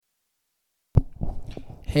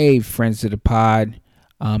Hey, friends of the pod.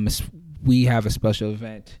 We have a special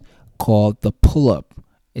event called the Pull Up.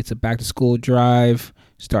 It's a back to school drive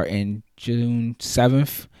starting June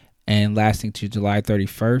 7th and lasting to July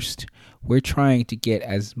 31st. We're trying to get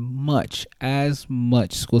as much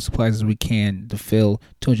school supplies as we can to fill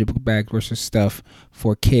 200 book bags worth of stuff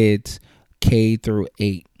for kids K through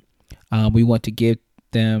 8. We want to give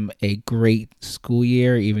them a great school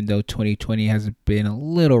year, even though 2020 has been a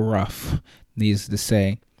little rough, needless to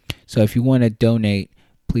say. So if you want to donate,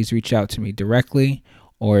 please reach out to me directly.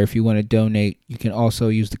 Or if you want to donate, you can also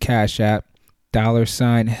use the Cash App,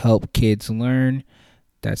 $Help Kids Learn.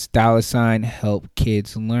 That's $Help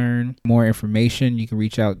Kids Learn. More information, you can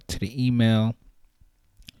reach out to the email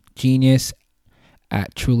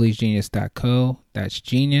genius@trulygenius.co. That's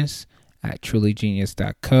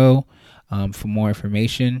genius@trulygenius.co. For more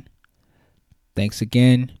information. Thanks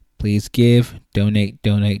again. Please give, donate,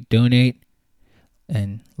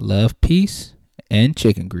 and love, peace, and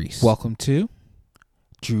chicken grease. Welcome to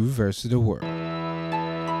Drew versus the World.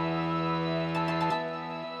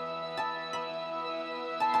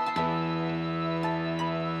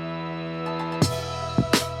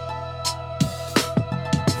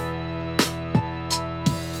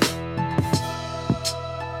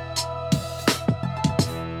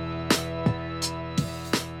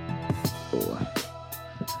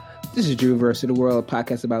 This is Drew versus the World, a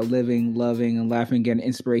podcast about living, loving, and laughing, getting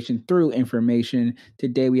inspiration through information.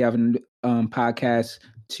 Today we have a podcast,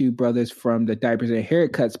 two brothers from the Diapers and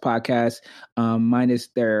Haircuts podcast, minus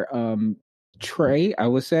their Trey, I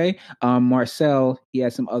would say. Marcel, he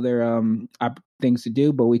has some other things to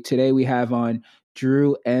do, but today we have on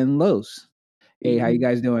Drew and Los. Hey, how you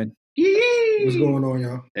guys doing? What's going on,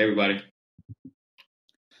 y'all? Hey, everybody.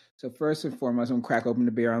 So first and foremost, I'm gonna crack open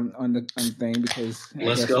the beer on the thing because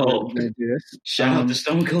let's go. We're gonna do this. Shout out to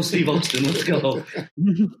Stone Cold Steve Austin. Let's go.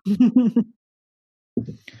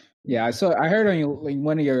 Yeah, so I heard on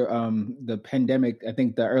one of your the pandemic, I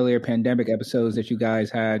think the earlier pandemic episodes that you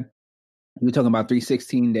guys had, you were talking about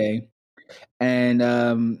 316 Day,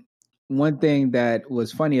 and one thing that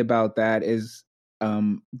was funny about that is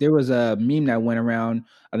there was a meme that went around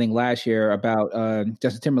I think last year about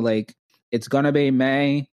Justin Timberlake. It's gonna be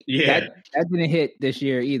May. Yeah, that didn't hit this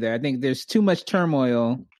year either. I think there's too much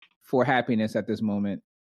turmoil for happiness at this moment.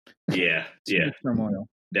 Yeah, turmoil.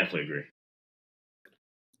 Definitely agree.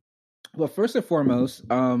 Well, first and foremost,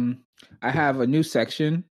 I have a new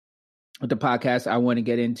section of the podcast I want to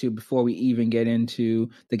get into before we even get into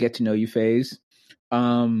the get to know you phase.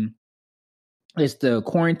 It's the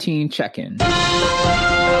quarantine check-in.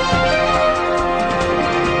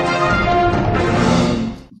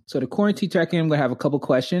 So the quarantine check-in, I'm going to have a couple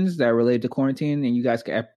questions that are related to quarantine, and you guys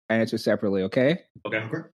can answer separately, okay?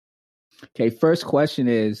 Okay, first question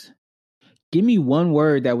is, give me one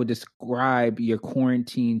word that would describe your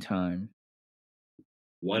quarantine time.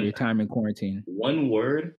 Your time in quarantine. One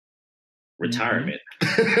word? Retirement.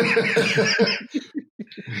 Mm-hmm.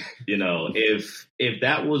 You know, if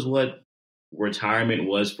that was what retirement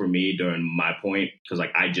was for me during my point, because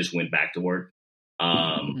like I just went back to work,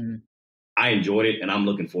 I enjoyed it, and I'm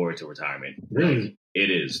looking forward to retirement. Really? Like, it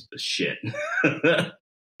is the shit.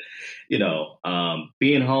 You know,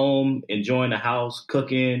 being home, enjoying the house,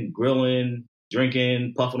 cooking, grilling,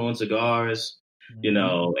 drinking, puffing on cigars, you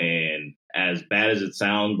know, and as bad as it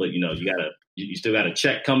sounds, but, you know, you still got a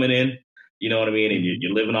check coming in, you know what I mean? And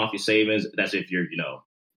you're living off your savings. That's if you're, you know,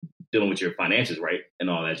 dealing with your finances right and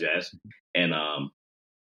all that jazz. And,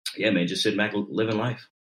 yeah, man, just sitting back, living life.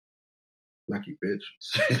 Lucky bitch.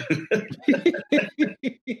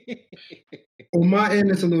 On my end,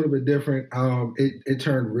 it's a little bit different. It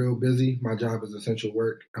turned real busy. My job is essential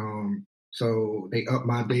work. So they upped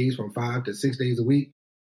my days from 5 to 6 days a week.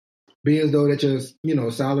 Being as though that's just, you know,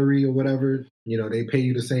 salary or whatever, you know, they pay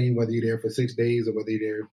you the same whether you're there for 6 days or whether you're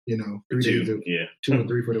there, you know, 3 days or 2 or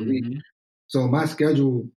 3 for the week. So my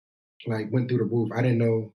schedule like went through the roof. I didn't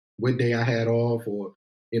know what day I had off or,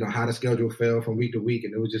 you know, how the schedule fell from week to week,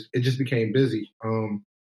 and it just became busy. I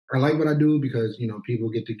like what I do because, you know, people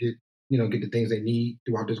get the things they need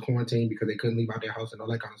throughout this quarantine because they couldn't leave out their house and all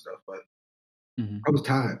that kind of stuff. But I was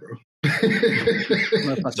tired, bro.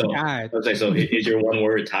 So is your one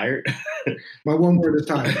word tired? My one word is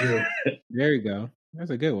tired. Yeah. There you go.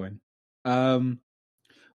 That's a good one.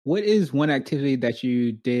 What is one activity that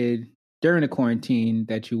you did during the quarantine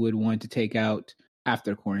that you would want to take out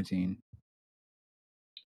after quarantine?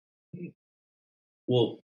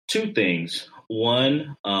 Well, two things.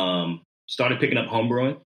 One, started picking up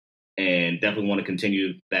homebrewing and definitely want to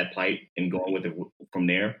continue that plight and going with it from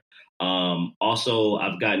there. Also,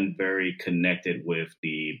 I've gotten very connected with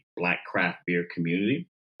the Black craft beer community.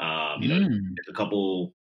 There's a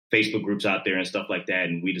couple Facebook groups out there and stuff like that.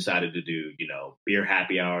 And we decided to do, beer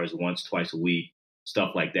happy hours once, twice a week,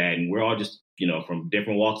 stuff like that. And we're all just, from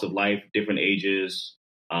different walks of life, different ages,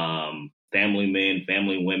 family men,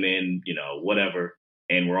 family women, whatever.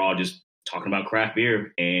 And we're all just talking about craft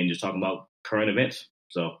beer and just talking about current events.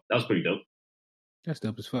 So that was pretty dope. That's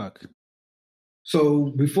dope as fuck.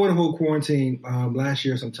 So before the whole quarantine, last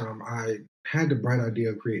year sometime, I had the bright idea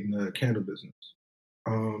of creating a candle business.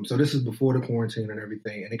 So this is before the quarantine and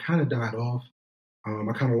everything, and it kind of died off.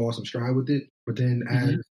 I kind of lost some stride with it. But then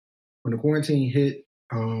when the quarantine hit,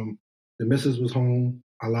 the missus was home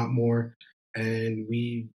a lot more, and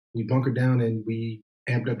we bunkered down and we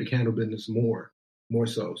amped up the candle business more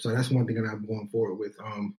so. So that's one thing that I'm going forward with.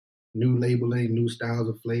 New labeling, new styles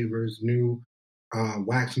of flavors, new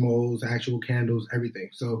wax molds, actual candles, everything.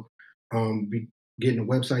 So we getting a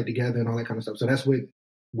website together and all that kind of stuff. So that's what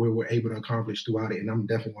we're able to accomplish throughout it. And I'm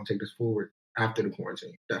definitely going to take this forward after the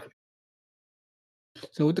quarantine. Definitely.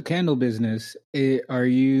 So with the candle business, are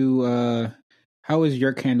you, how is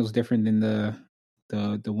your candles different than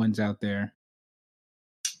the ones out there?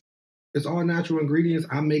 It's all natural ingredients.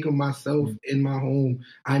 I make them myself in my home.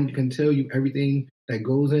 I can tell you everything that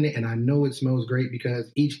goes in it. And I know it smells great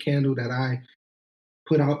because each candle that I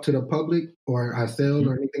put out to the public or I sell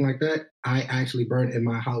or anything like that, I actually burn in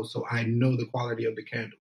my house. So I know the quality of the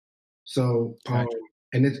candle. So,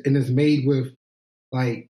 and it's made with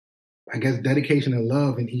like, I guess, dedication and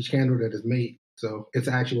love in each candle that is made. So it's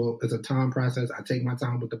a time process. I take my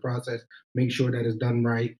time with the process, make sure that it's done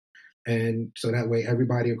right. And so that way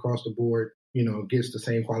everybody across the board, gets the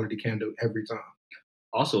same quality candle every time.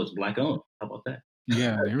 Also, it's Black owned. How about that?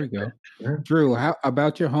 Yeah, there we go. Yeah. Drew, how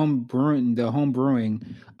about your home brewing?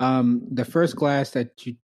 The first glass that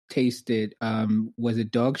you tasted, was it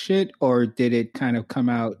dog shit or did it kind of come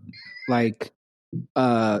out like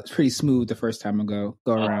pretty smooth the first time go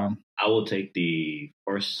around? I will take the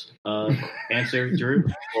first answer, Drew.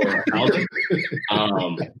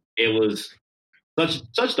 It was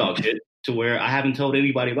such dog shit to where I haven't told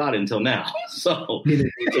anybody about it until now. So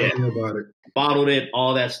about it. Bottled it,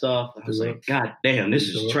 all that stuff. I was like, God damn, this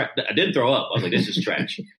is trash. I didn't throw up. I was like, this is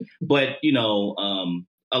trash. But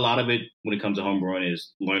a lot of it when it comes to homebrewing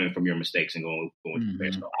is learning from your mistakes and going from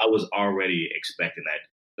there. So I was already expecting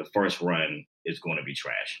that the first run is going to be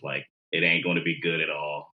trash. Like it ain't going to be good at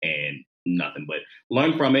all and nothing. But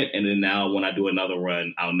learn from it, and then now when I do another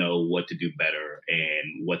run, I'll know what to do better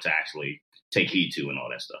and what to actually take heed to and all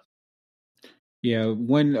that stuff. Yeah,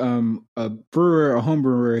 when a home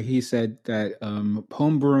brewer, he said that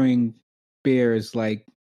home brewing beer is like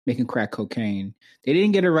making crack cocaine. They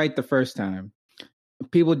didn't get it right the first time.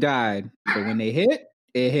 People died, but when they hit,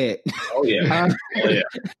 it hit. Oh yeah,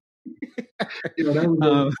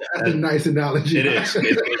 that's a nice analogy. It is.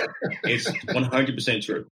 It's 100%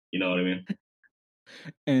 true. You know what I mean?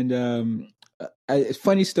 And a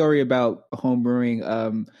funny story about home brewing.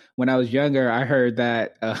 When I was younger, I heard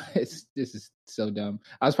that this is so dumb.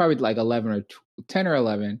 I was probably like 10 or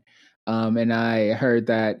 11, and I heard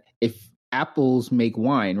that if apples make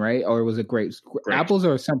wine, right, or was it grapes? Apples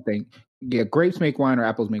or something? Yeah, grapes make wine or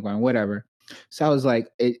apples make wine, whatever. So I was like,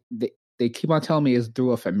 they keep on telling me it's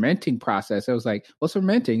through a fermenting process. I was like, what's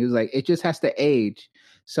fermenting? It was like, it just has to age.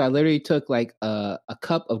 So I literally took like a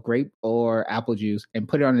cup of grape or apple juice and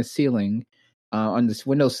put it on the ceiling, on this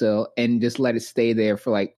windowsill, and just let it stay there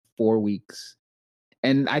for like 4 weeks.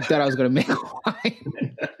 And I thought I was going to make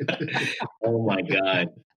wine. Oh my God.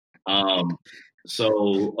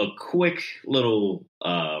 So a quick little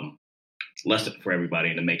lesson for everybody,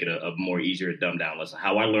 and to make it a more easier dumbed down lesson.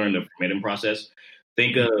 How I learned the fermenting process.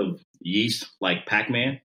 Think of yeast like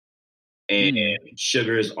Pac-Man, and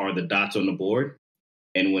sugars are the dots on the board.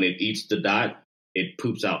 And when it eats the dot, it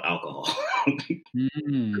poops out alcohol.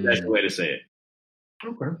 That's the way to say it.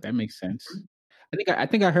 Okay, that makes sense. I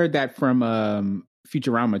think I heard that from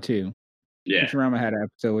Futurama too. Yeah, Futurama had an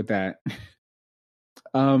episode with that.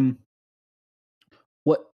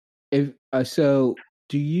 What if so?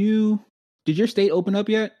 Did your state open up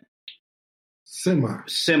yet?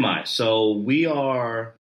 Semi. So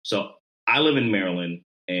I live in Maryland,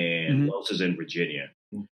 and Wells is in Virginia.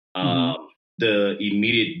 The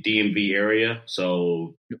immediate DMV area,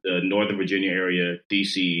 so the Northern Virginia area,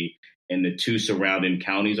 DC, and the 2 surrounding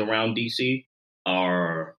counties around DC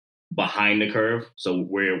are behind the curve. So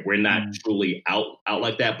we're not truly out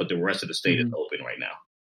like that, but the rest of the state is open right now.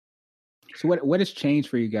 So what has changed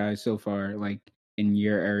for you guys so far, like in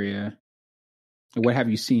your area? What have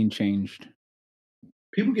you seen changed?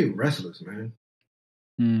 People get restless, man.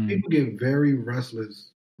 People get very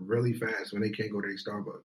restless really fast when they can't go to their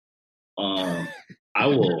Starbucks. I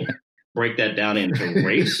will break that down into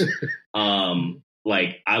race.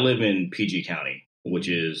 Like I live in PG County, which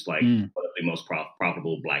is like one of the most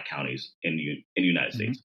profitable Black counties in the United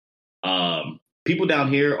States. People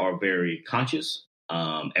down here are very conscious.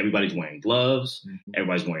 Everybody's wearing gloves.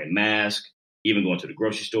 Everybody's wearing masks. Even going to the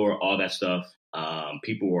grocery store, all that stuff.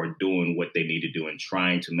 People are doing what they need to do and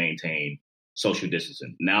trying to maintain social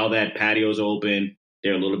distancing. Now that patios are open,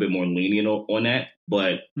 they're a little bit more lenient on that.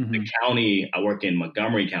 But the county, I work in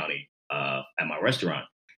Montgomery County at my restaurant.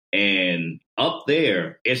 And up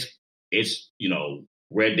there, it's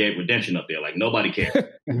Red Dead Redemption up there. Like nobody cares.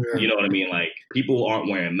 You know what I mean? Like people aren't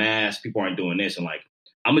wearing masks. People aren't doing this. And like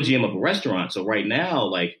I'm a GM of a restaurant. So right now,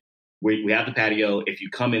 like we have the patio. If you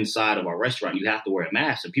come inside of our restaurant, you have to wear a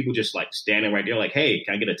mask. And people just like standing right there like, hey,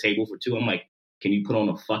 can I get a table for two? I'm like, can you put on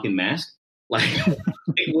a fucking mask? Like,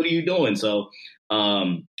 what are you doing? So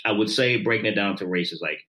I would say breaking it down to races,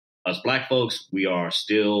 like us Black folks, we are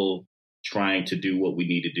still trying to do what we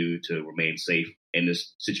need to do to remain safe in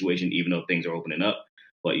this situation, even though things are opening up.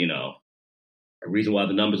 But, a reason why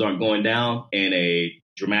the numbers aren't going down in a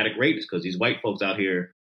dramatic rate is because these white folks out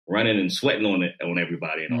here running and sweating on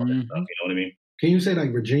everybody and all that stuff. You know what I mean? Can you say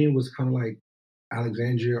like Virginia was kind of like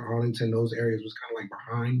Alexandria, Arlington, those areas was kind of like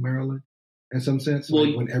behind Maryland in some sense, well,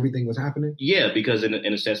 like when everything was happening? Yeah, because in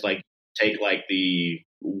a sense, like take like the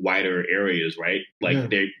wider areas, right? Like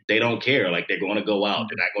they don't care. Like they're going to go out.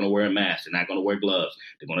 They're not going to wear a mask. They're not going to wear gloves.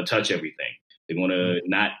 They're going to touch everything. They're going to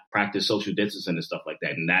not practice social distancing and stuff like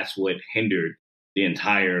that. And that's what hindered the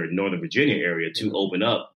entire Northern Virginia area to open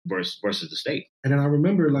up versus the state. And then I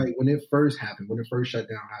remember like when it first happened, when the first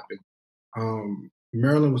shutdown happened,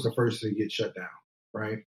 Maryland was the first to get shut down,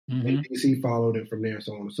 right? And DC followed it from there,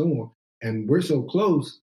 so on and so on. And we're so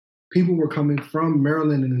close, people were coming from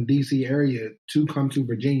Maryland and the DC area to come to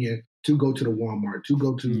Virginia to go to the Walmart, to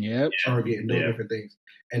go to Target and those different things.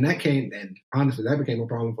 And and honestly, that became a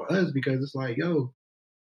problem for us because it's like, yo,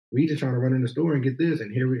 we just trying to run in the store and get this.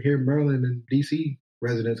 And here Maryland and DC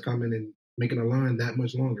residents coming and making a line that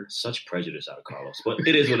much longer. Such prejudice out of Carlos, but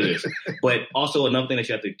it is what it is. But also another thing that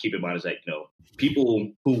you have to keep in mind is that,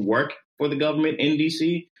 people who work for the government in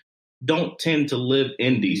DC don't tend to live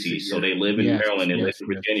in DC. So they live in Maryland and live in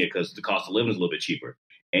Virginia because the cost of living is a little bit cheaper.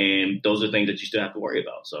 And those are things that you still have to worry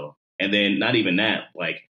about. So, and then not even that,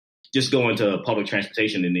 like just going to public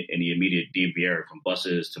transportation in the immediate DMV area from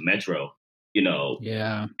buses to metro,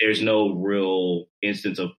 there's no real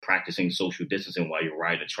instance of practicing social distancing while you're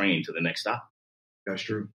riding a train to the next stop. That's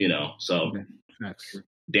true. So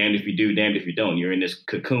damned if you do, damned if you don't. You're in this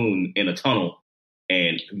cocoon in a tunnel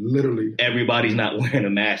and literally everybody's not wearing a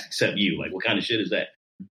mask except you. Like, what kind of shit is that?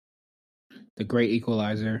 The great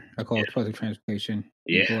equalizer. I call it public transportation.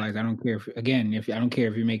 Equalizer. I don't care if I don't care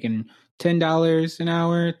if you're making $10 an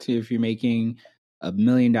hour to if you're making $1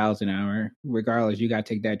 million an hour. Regardless, you got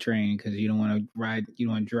to take that train because you don't want to ride. You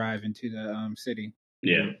don't want to drive into the city.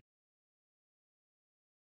 Yeah.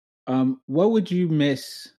 What would you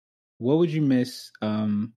miss? What would you miss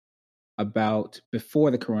about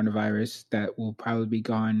before the coronavirus that will probably be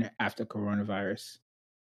gone after coronavirus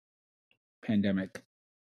pandemic?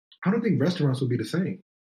 I don't think restaurants will be the same.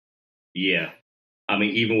 Yeah. I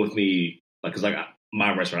mean, even with me, like, cause like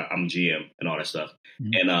my restaurant, I'm GM and all that stuff.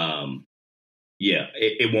 And,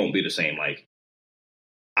 it won't be the same. Like,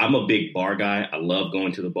 I'm a big bar guy. I love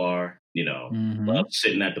going to the bar, love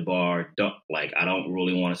sitting at the bar. I don't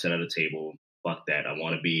really want to sit at a table. Fuck that. I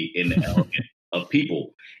want to be in the element of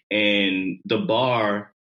people. And the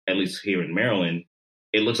bar, at least here in Maryland,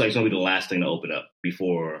 it looks like it's going to be the last thing to open up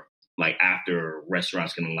before, like after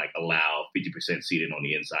restaurants can like allow 50% seating on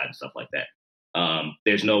the inside and stuff like that.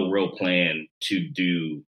 There's no real plan to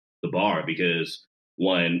do the bar because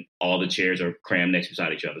one, all the chairs are crammed next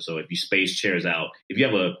beside each other. So if you space chairs out, if you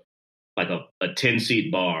have a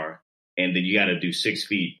 10-seat bar and then you got to do 6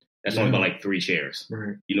 feet, that's only about like 3 chairs.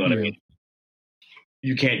 Right. You know what I mean?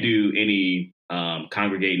 You can't do any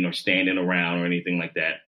congregating or standing around or anything like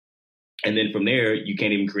that. And then from there, you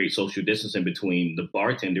can't even create social distancing between the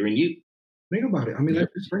bartender and you. Think about it. I mean,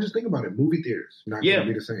 let's just think about it. Movie theaters not going to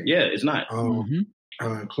be the same. Yeah, it's not.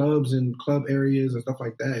 Clubs and club areas and stuff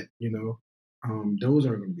like that. Those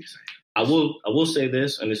aren't going to be the same. I will say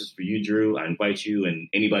this, and this is for you, Drew. I invite you and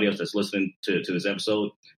anybody else that's listening to this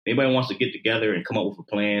episode. Anybody wants to get together and come up with a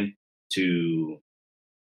plan to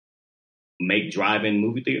make drive-in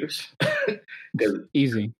movie theaters.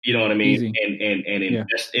 Easy. You know what I mean? Easy. And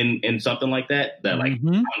invest in something like that like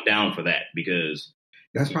I'm down for that because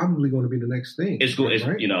that's probably going to be the next thing. It's good,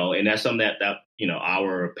 right? And that's something that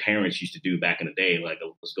our parents used to do back in the day. Like,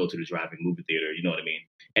 let's go to the drive-in movie theater. You know what I mean?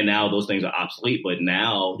 And now those things are obsolete. But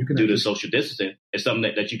now, due to social distancing, it's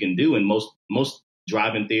something that you can do. And most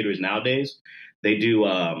drive-in theaters nowadays, they do.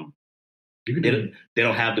 They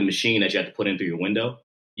don't have the machine that you have to put in through your window.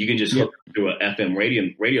 You can just hook through an FM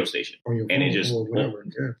radio station, and it just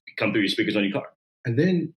come through your speakers on your car. And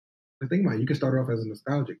then the thing about it, you can start off as a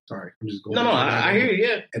nostalgic. Sorry, I'm just going. No, I hear you.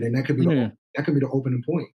 Yeah, and then that could be the opening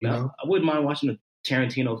point. You know, I wouldn't mind watching a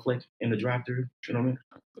Tarantino flick in the drive-thru. You know what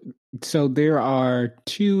I mean? So there are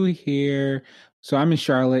 2 here. So I'm in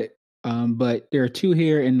Charlotte, but there are 2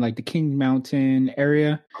 here in like the King Mountain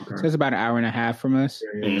area. Okay. So it's about an hour and a half from us.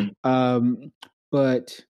 Mm-hmm.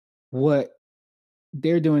 But what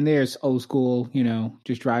they're doing there is old school, you know,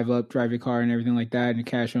 just drive your car and everything like that, and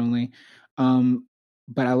cash only.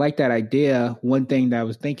 But I like that idea. One thing that I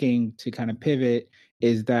was thinking to kind of pivot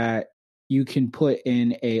is that you can put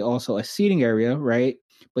in also a seating area, right?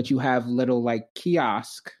 But you have little like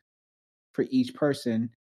kiosk for each person.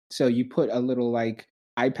 So you put a little like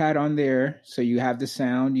iPad on there. So you have the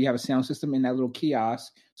sound, you have a sound system in that little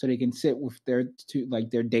kiosk, so they can sit with their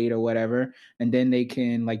date or whatever. And then they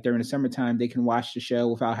can, like during the summertime, they can watch the show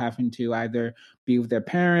without having to either be with their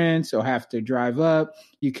parents or have to drive up.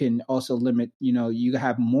 You can also limit, you know, you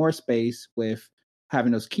have more space with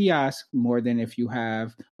having those kiosks more than if you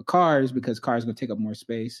have cars, because cars are going to take up more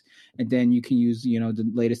space. And then you can use, you know, the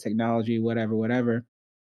latest technology, whatever,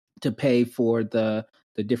 to pay for the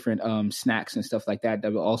different snacks and stuff like that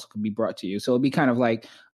will also could be brought to you. So it'd be kind of like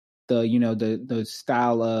the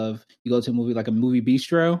style of, you go to a movie like a movie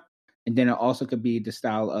bistro, and then it also could be the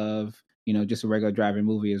style of, you know, just a regular drive-in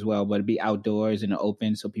movie as well, but it'd be outdoors and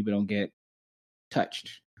open so people don't get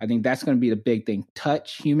touched. I think that's going to be the big thing.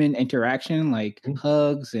 Touch, human interaction, like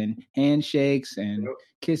hugs and handshakes and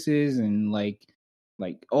kisses and like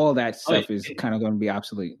all that stuff is kind of going to be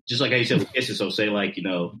obsolete. Just like how you said with kisses. So say like, you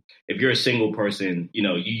know, if you're a single person, you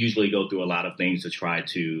know, you usually go through a lot of things to try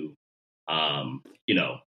to, you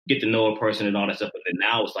know, get to know a person and all that stuff. But then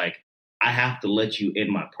now it's like, I have to let you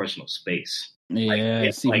in my personal space. Yeah,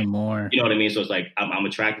 it's like, even more. You know what I mean? So it's like, I'm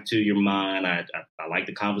attracted to your mind. I like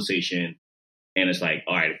the conversation. And it's like,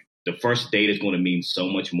 all right, the first date is going to mean so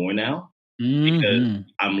much more now because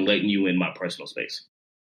I'm letting you in my personal space.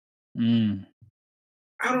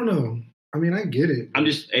 I don't know. I mean, I get it. I'm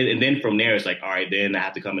just, and then from there, it's like, all right, then I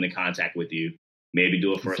have to come into contact with you. Maybe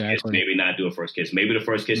do a first kiss, maybe not do a first kiss. Maybe the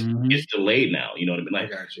first kiss is delayed now. You know what I mean?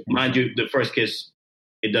 Like, mind you, the first kiss,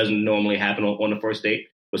 it doesn't normally happen on the first date,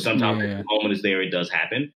 but sometimes if the moment is there, it does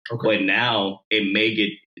happen. Okay. But now it may get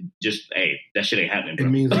just, hey, that shit ain't happening, bro. It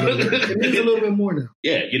means a little bit more now.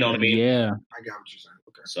 Yeah, you know what I mean? Yeah. I got what you're saying.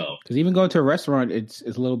 Okay. So, because even going to a restaurant, it's a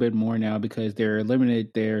little bit more now because they're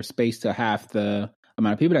limited their space to half the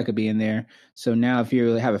amount of people that could be in there. So now if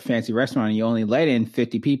you have a fancy restaurant and you only let in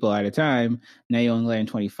 50 people at a time, now you only let in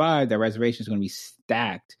 25, that reservation is going to be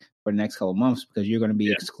stacked for the next couple of months because you're going to be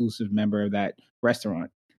an exclusive member of that restaurant.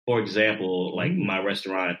 For example, like my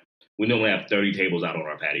restaurant, we normally have 30 tables out on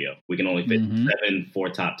our patio. We can only fit 7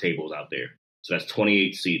 4-top tables out there. So that's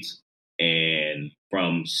 28 seats. And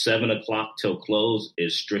from 7 o'clock till close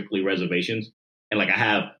is strictly reservations. And like I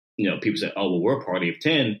have, you know, people say, oh, well, we're a party of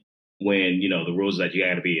 10. When, you know, the rules that you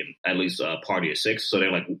got to be in at least a party of 6. So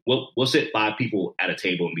they're like, we'll sit 5 people at a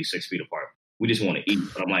table and be 6 feet apart. We just want to eat.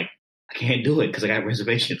 But I'm like, I can't do it because I got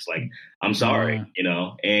reservations. Like, I'm sorry, you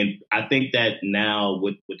know. And I think that now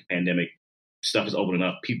with the pandemic, stuff is opening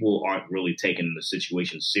up. People aren't really taking the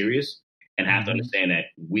situation serious and have to understand that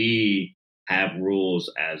we have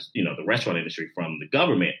rules as, you know, the restaurant industry from the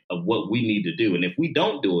government of what we need to do. And if we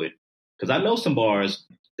don't do it, because I know some bars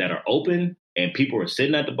that are open and people are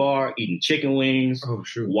sitting at the bar eating chicken wings,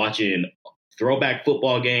 watching throwback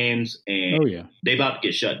football games, and they about to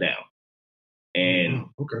get shut down. And,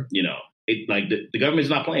 you know, it like the government's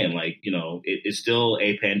not playing. Like, you know, it's still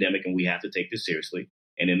a pandemic and we have to take this seriously.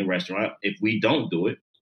 And in the restaurant, if we don't do it,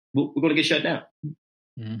 we're going to get shut down.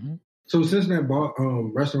 So since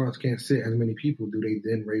that restaurants can't sit as many people, do they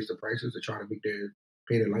then raise the prices to try to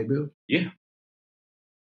pay their light bill? Yeah.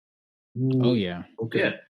 Ooh. Oh, yeah. Okay.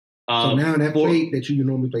 Yeah. So now that plate that you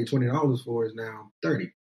normally pay $20 for is now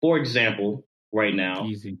 $30. For example, right now,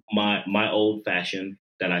 my old fashioned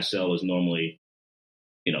that I sell is normally,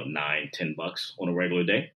 you know, $9-10 on a regular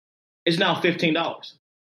day. It's now $15.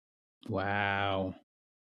 Wow.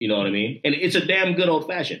 You know what I mean? And it's a damn good old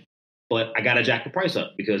fashioned, but I got to jack the price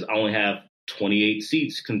up because I only have 28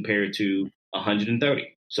 seats compared to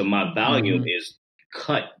 130. So my volume is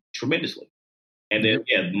cut tremendously. And then,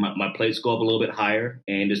 my plates go up a little bit higher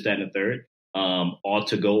and this, that, and the third. All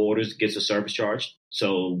to-go orders gets a service charge.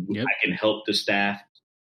 So I can help the staff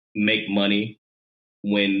make money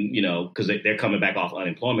when, because they're coming back off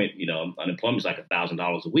unemployment, unemployment's like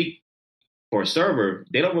 $1,000 a week. For a server,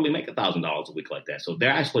 they don't really make $1,000 a week like that. So they're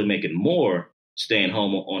actually making more staying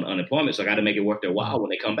home on unemployment. So I got to make it worth their while when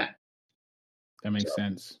they come back. That makes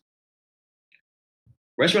sense.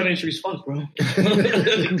 Restaurant industry is fucked, bro.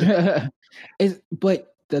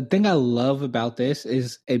 But the thing I love about this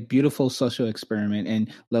is a beautiful social experiment.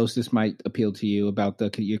 And Los, this might appeal to you about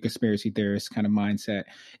your conspiracy theorist kind of mindset.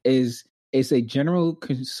 It's a general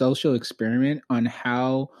social experiment on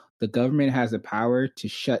how the government has the power to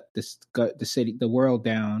shut the world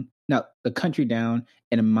down, no, the country down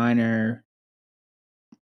in a minor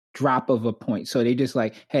drop of a point. So they just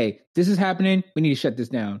like, hey, this is happening. We need to shut this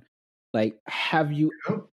down. Like,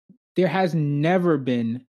 there has never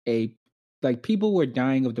been people were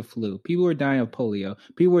dying of the flu. People were dying of polio.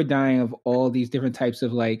 People were dying of all these different types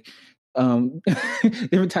of different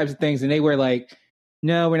types of things. And they were like,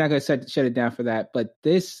 no, we're not going to shut it down for that. But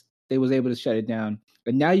they was able to shut it down.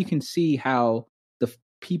 But now you can see how the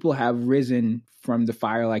people have risen from the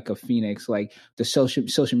fire like a phoenix. Like the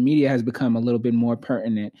social media has become a little bit more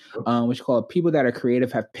pertinent, which is called people that are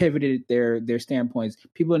creative have pivoted their standpoints.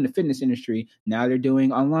 People in the fitness industry, now they're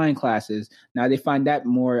doing online classes. Now they find that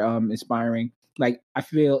more inspiring. Like I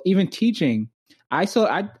feel even teaching, I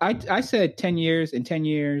said 10 years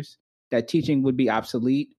that teaching would be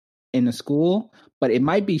obsolete in the school, but it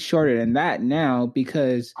might be shorter than that now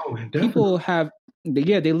because people have,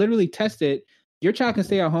 they literally tested. Your child can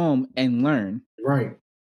stay at home and learn. Right.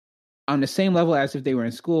 On the same level as if they were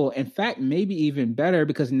in school. In fact, maybe even better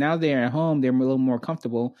because now they're at home, they're a little more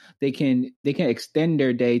comfortable. They can extend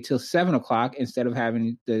their day till 7:00 instead of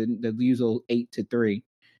having the usual 8 to 3.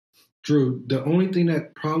 True. The only thing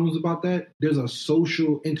that problems about that, there's a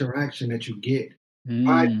social interaction that you get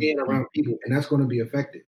by being around people, and that's going to be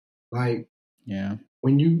affected. Like, yeah,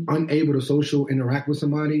 when you unable to social interact with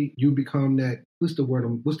somebody, you become that. What's the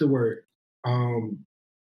word?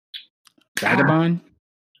 Vagabond.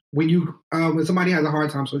 When somebody has a hard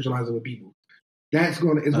time socializing with people, it's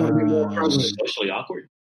going to be more prevalent. Socially awkward.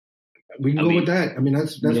 We can go with that. I mean,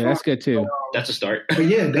 that's good too. That's a start. But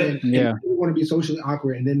people want to be socially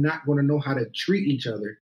awkward and they're not going to know how to treat each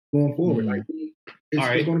other going forward. Like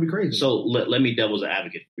it's going to be crazy. So let me devil's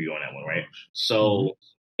advocate for you on that one, right? So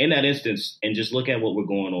in that instance, and just look at what we're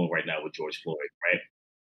going on right now with George Floyd, right?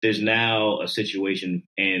 There's now a situation,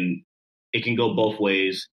 and it can go both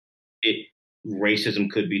ways. Racism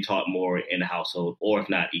could be taught more in the household, or if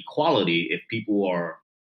not equality,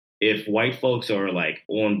 if white folks are like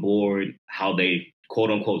on board how they quote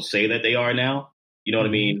unquote say that they are now, you know what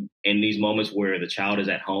I mean? In these moments where the child is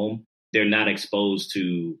at home, they're not exposed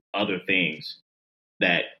to other things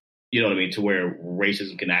that, you know what I mean, to where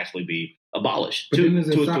racism can actually be abolished. But then there's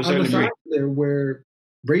a certain degree there where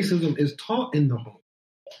racism is taught in the home.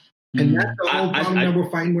 And that's the whole problem that we're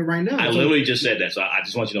fighting with right now. I literally just said that. So I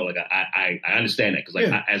just want you to know, like, I understand that. Because,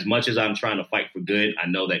 like, as much as I'm trying to fight for good, I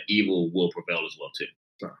know that evil will prevail as well, too.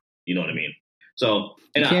 Sorry. You know what I mean? So,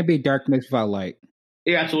 and it can't be darkness without light.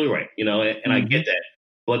 You're absolutely right. You know, and I get that.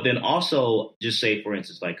 But then also, just say, for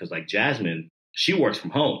instance, like, because, like, Jasmine, she works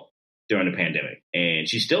from home during the pandemic. And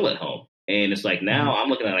she's still at home. And it's like, now I'm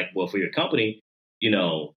looking at, like, well, for your company, you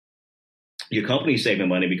know, your company's saving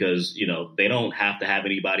money because, you know, they don't have to have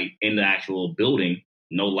anybody in the actual building,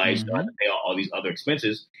 no lights, don't have to pay all these other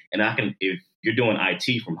expenses. And if you're doing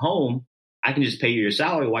IT from home, I can just pay you your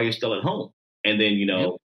salary while you're still at home. And then, you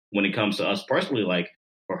know, when it comes to us personally, like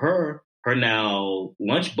for her now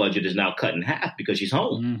lunch budget is now cut in half because she's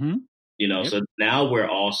home, you know, so now we're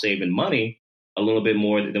all saving money a little bit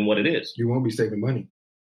more than what it is. You won't be saving money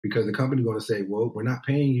because the company's going to say, well, we're not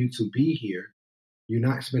paying you to be here. You're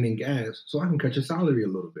not spending gas, so I can cut your salary a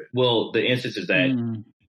little bit. Well, the instance is that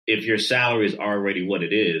if your salary is already what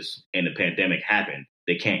it is and the pandemic happened,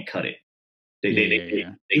 they can't cut it. They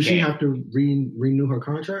Does she have to renew her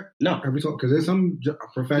contract? No. Because there's some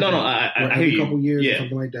professions every couple years or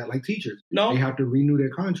something like that, like teachers. No. They have to renew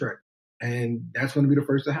their contract, and that's going to be the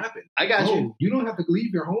first to happen. I got you. You don't have to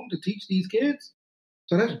leave your home to teach these kids.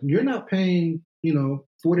 So you're not paying, you know,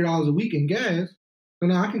 $40 a week in gas, so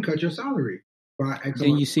now I can cut your salary.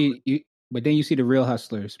 Then you see the real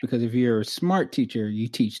hustlers, because if you're a smart teacher, you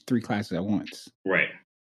teach 3 classes at once. Right.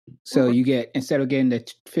 So you get, instead of getting the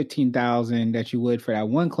 $15,000 that you would for that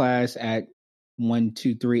one class at 1,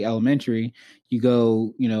 2, 3 elementary, you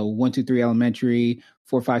go, you know, 1, 2, 3 elementary,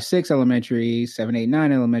 4, 5, 6 elementary, 7, 8,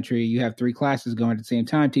 9 elementary. You have 3 classes going at the same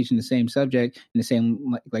time, teaching the same subject in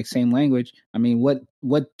the same language. I mean, what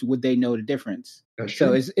would they know the difference? That's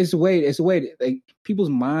true. So it's a way like people's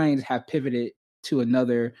minds have pivoted to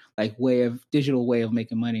another like digital way of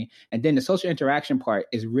making money. And then the social interaction part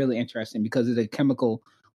is really interesting because of the chemical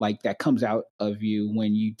like that comes out of you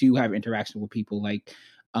when you do have interaction with people. Like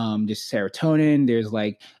there's serotonin, there's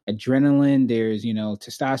like adrenaline, there's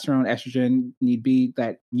testosterone, estrogen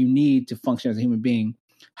that you need to function as a human being.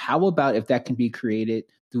 How about if that can be created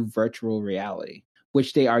through virtual reality,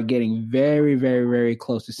 which they are getting very, very, very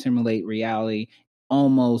close to simulate reality,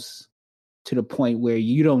 almost to the point where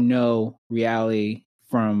you don't know reality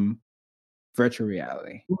from virtual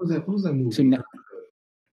reality. What was that movie? So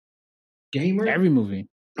Gamer? Every movie.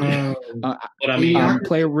 But I mean,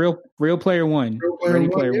 Real Player One. Ready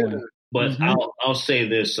Player One. But I'll say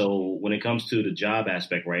this. So when it comes to the job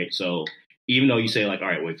aspect, right? So even though you say like, all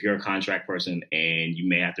right, well, if you're a contract person and you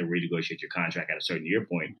may have to renegotiate your contract at a certain year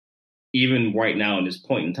point, even right now in this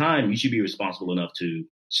point in time, you should be responsible enough to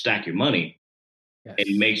stack your money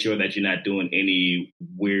and make sure that you're not doing any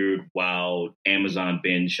weird, wild Amazon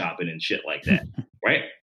binge shopping and shit like that, right?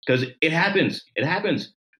 Because it happens. It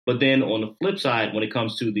happens. But then on the flip side, when it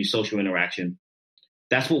comes to the social interaction,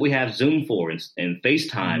 that's what we have Zoom for and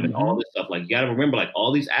FaceTime and all this stuff. Like, you got to remember, like,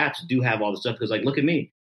 all these apps do have all this stuff. Because, like, look at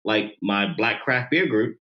me. Like, my Black Craft Beer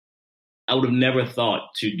group, I would have never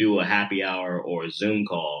thought to do a happy hour or a Zoom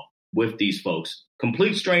call with these folks.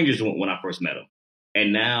 Complete strangers when I first met them.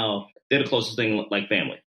 And now they're the closest thing like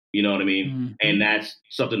family. You know what I mean? Mm-hmm. And that's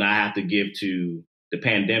something I have to give to the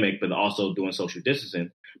pandemic, but also doing social distancing.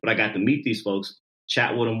 But I got to meet these folks,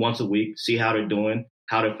 chat with them once a week, see how they're doing,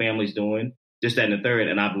 how their family's doing, this, that, and the third.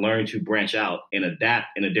 And I've learned to branch out and adapt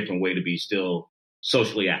in a different way to be still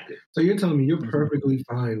socially active. So you're telling me you're perfectly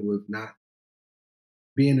fine with not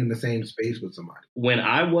being in the same space with somebody? When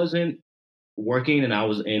I wasn't working and I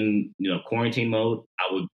was in, quarantine mode,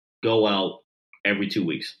 I would go out every 2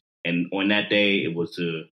 weeks. And on that day, it was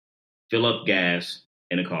to fill up gas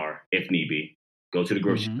in a car, if need be, go to the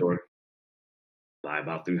grocery store, buy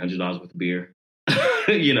about $300 worth of beer,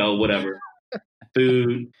 whatever,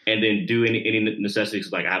 food, and then do any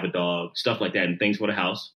necessities, like I have a dog, stuff like that, and things for the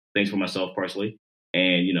house, things for myself personally.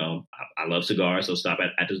 And, I love cigars, so stop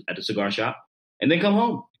at the cigar shop and then come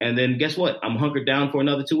home. And then guess what? I'm hunkered down for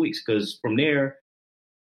another 2 weeks because from there,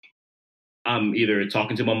 I'm either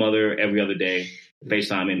talking to my mother every other day,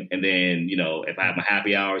 FaceTiming, and then, if I have my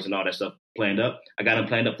happy hours and all that stuff planned up, I got them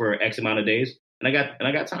planned up for X amount of days, and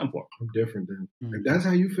I got time for them. I'm different then. If that's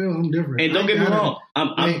how you feel, I'm different. And don't get me wrong,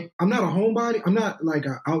 I'm not a homebody. I'm not like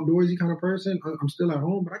an outdoorsy kind of person. I'm still at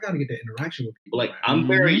home, but I got to get that interaction with people. Like I'm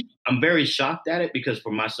very shocked at it because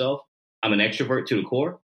for myself, I'm an extrovert to the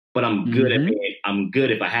core, but I'm good I'm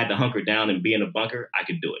good. If I had to hunker down and be in a bunker, I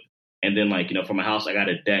could do it. And then, for my house, I got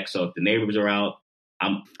a deck. So if the neighbors are out,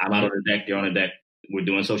 I'm out on the deck. They're on the deck. We're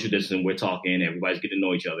doing social distancing. We're talking. Everybody's getting to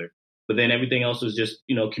know each other. But then everything else is just,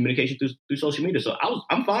 communication through social media. So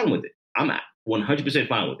I'm fine with it. I'm 100%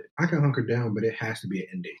 fine with it. I can hunker down, but it has to be an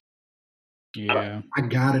end date. Yeah, I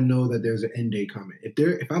gotta know that there's an end date coming.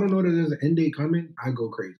 If I don't know that there's an end date coming, I go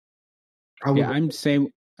crazy.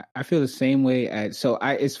 I feel the same way.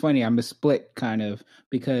 It's funny. I'm a split kind of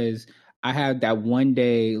because I had that one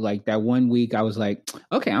day, like that 1 week, I was like,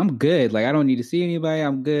 okay, I'm good. Like, I don't need to see anybody.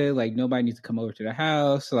 I'm good. Like, nobody needs to come over to the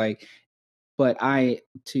house. Like, but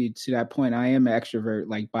to that point, I am an extrovert,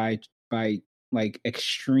 like by like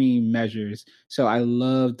extreme measures. So I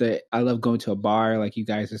love going to a bar, like you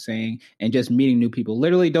guys are saying, and just meeting new people.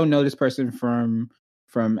 Literally don't know this person from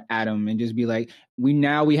Adam and just be like, we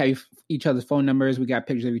have each other's phone numbers. We got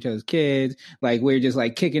pictures of each other's kids. Like, we're just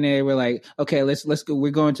like kicking it. We're like, okay, let's go.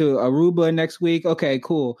 We're going to Aruba next week. Okay,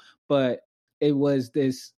 cool. But it was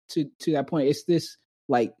this to that point. It's this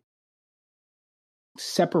like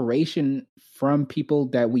separation from people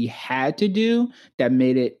that we had to do that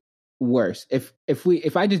made it worse. If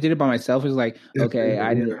I just did it by myself, it's like, okay,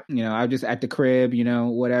 I didn't, I was just at the crib,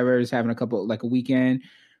 whatever, just having a weekend.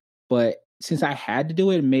 But since I had to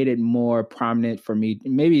do it, it made it more prominent for me.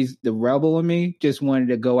 Maybe the rebel in me just wanted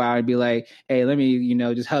to go out and be like, hey, let me,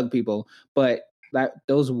 just hug people. But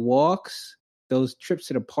those walks, those trips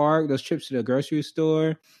to the park, those trips to the grocery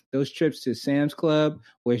store, those trips to Sam's Club,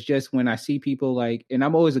 where it's just when I see people and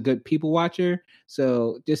I'm always a good people watcher.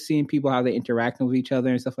 So just seeing people, how they interact with each other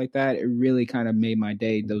and stuff like that, it really kind of made my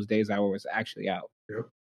day, those days I was actually out. Yep.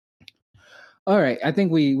 All right. I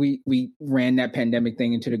think we ran that pandemic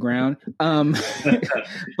thing into the ground.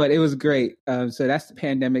 But it was great. So that's the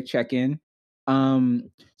pandemic check-in.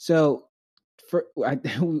 So I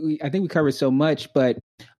think we covered so much, but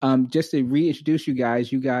just to reintroduce you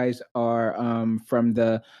guys are from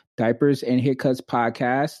the Diapers and Haircuts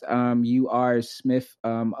podcast. You are Smith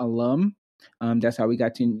alum. That's how we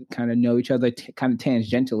got to kind of know each other kind of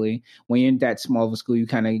tangentially. When you're in that small of a school, you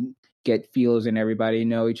kind of get feels and everybody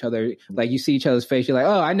know each other. Like you see each other's face, you're like,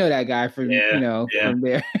 oh, I know that guy from, from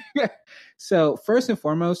there. So first and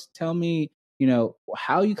foremost, tell me,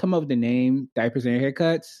 how you come up with the name Diapers and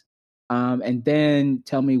Haircuts. And then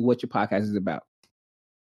tell me what your podcast is about.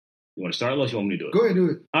 You want to start, unless you want me to do it? Go ahead, do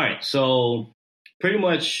it. All right. So pretty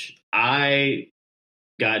much I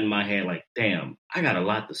got in my head like, damn, I got a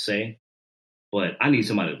lot to say, but I need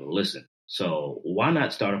somebody to listen. So why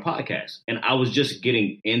not start a podcast? And I was just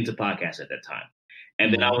getting into podcasts at that time.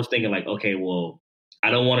 And then I was thinking like, okay, well,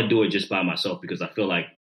 I don't want to do it just by myself because I feel like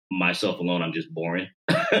myself alone, I'm just boring.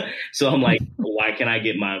 So I'm like, why can't I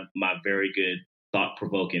get my very good,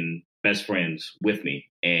 thought-provoking best friends with me?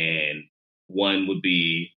 And one would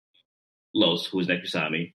be Los, who is next beside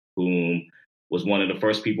me, whom was one of the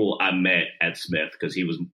first people I met at Smith because he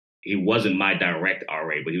wasn't my direct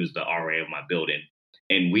RA, but he was the RA of my building.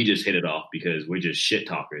 And we just hit it off because we're just shit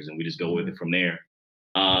talkers and we just go with it from there.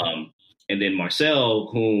 And then Marcel,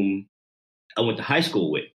 whom I went to high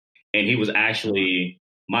school with, and he was actually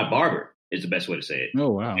my barber, is the best way to say it.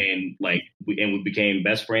 Oh, wow. And we became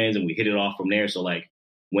best friends and we hit it off from there. So like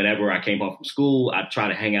whenever I came home from school, I'd try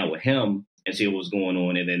to hang out with him and see what was going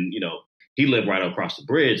on. And then, he lived right across the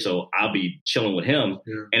bridge. So I'll be chilling with him.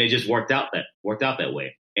 Yeah. And it just worked out that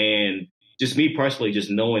way. And just me personally, just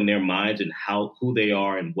knowing their minds and who they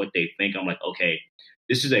are and what they think, I'm like, okay,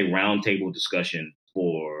 this is a roundtable discussion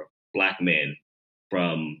for Black men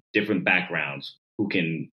from different backgrounds who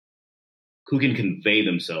can convey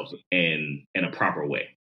themselves in a proper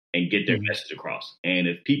way and get their message across. And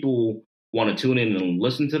if people want to tune in and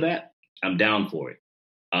listen to that, I'm down for it.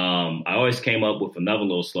 I always came up with another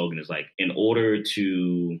little slogan. It's like, in order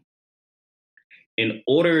to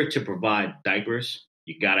provide diapers,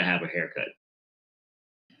 you got to have a haircut.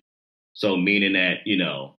 So meaning that,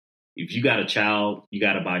 if you got a child, you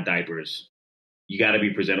got to buy diapers. You got to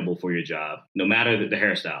be presentable for your job, no matter the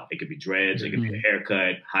hairstyle. It could be dreads, it could be a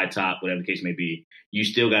haircut, high top, whatever the case may be. You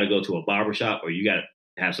still got to go to a barbershop, or you got to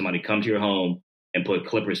have somebody come to your home and put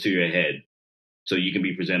clippers to your head so you can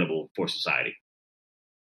be presentable for society.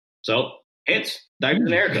 So, hence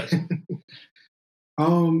diapers and haircuts.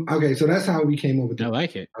 Okay, so that's how we came up with I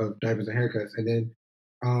like it. Diapers and Haircuts. And then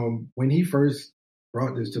when he first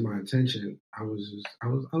brought this to my attention, I was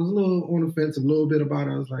a little on the fence a little bit about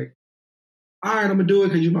it. I was like, all right, I'm gonna do it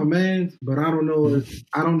because you're my man, but I don't know if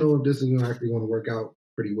this is actually going to work out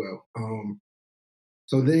pretty well.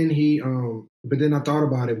 So then but then I thought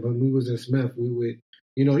about it. When we was in Smith, we would,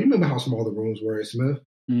 you remember how small the rooms were at Smith?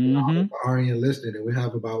 Already enlisted, and we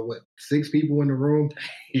have about 6 people in the room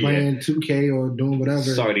playing 2K or doing whatever.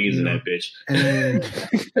 Sardines in that bitch.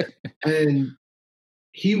 And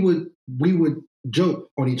we would joke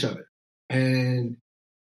on each other, and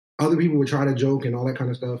other people would try to joke and all that kind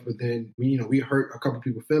of stuff. But then we hurt a couple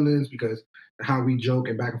people's feelings because of how we joke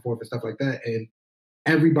and back and forth and stuff like that. And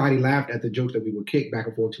everybody laughed at the jokes that we would kick back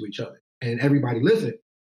and forth to each other, and everybody listened.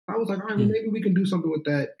 I was like, all right, well, maybe we can do something with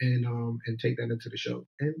that and take that into the show.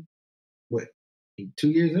 And 2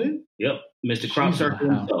 years in? Yep. Mr. Crop Circle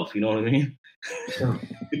himself, you know what I mean?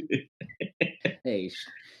 Hey,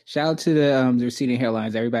 shout out to the receding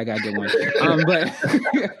hairlines. Everybody got to get one.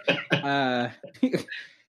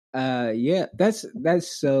 Yeah,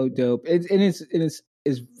 that's so dope.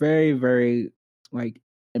 It's very, very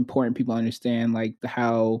important people understand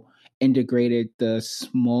how integrated the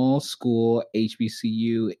small school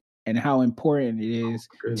HBCU and how important it is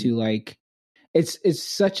to it's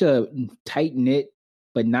such a tight knit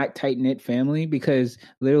but not tight knit family, because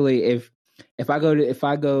literally if I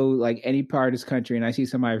go any part of this country and I see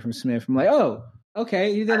somebody from Smith, I'm like, oh,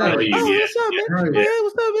 okay. They're like, what's up, man? Yeah,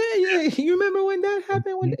 what's up, man? Yeah, you remember when that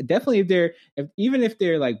happened? Definitely, even if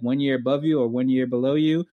they're 1 year above you or 1 year below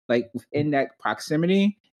you, in that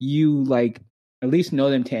proximity, you at least know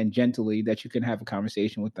them tangentially, that you can have a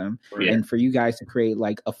conversation with them. Yeah. And for you guys to create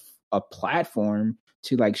a platform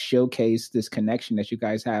to showcase this connection that you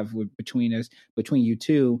guys have between you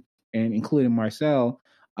two, and including Marcel,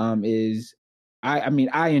 is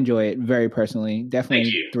I enjoy it very personally.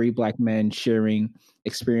 Definitely 3 Black men sharing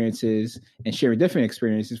experiences and sharing different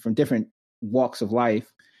experiences from different walks of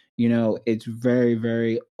life. It's very,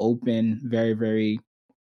 very open, very, very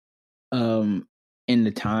in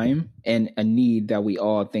the time, and a need that we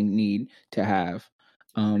all need to have.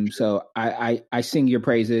 So I sing your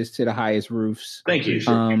praises to the highest roofs. Thank you.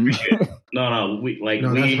 Appreciate it. No,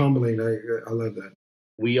 that's humbling. I love that.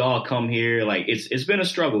 We all come here, it's been a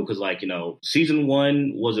struggle because season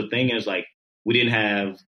 1 was a thing, and it's we didn't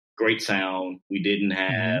have great sound. We didn't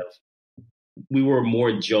have we were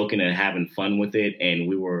more joking and having fun with it, and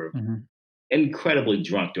we were incredibly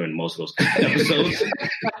drunk during most of those episodes.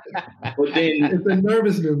 But then it's the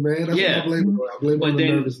nervousness, man. That's what I blame on the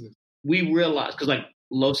nervousness. We realized, because like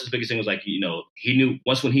Los's biggest thing was like, he knew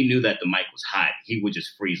when he knew that the mic was hot, he would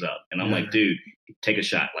just freeze up. And I'm like, dude, take a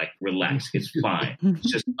shot, like relax, it's fine.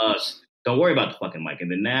 It's just us. Don't worry about the fucking mic.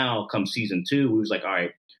 And then now, come season 2, we was like, all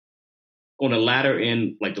right, on the later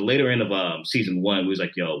end of season 1, we was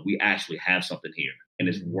like, yo, we actually have something here, and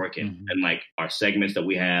it's working. And like our segments that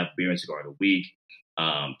we have, Beer and Cigar of the Week,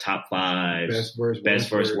 top 5, best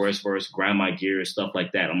verse, worst verse, grind my gears, stuff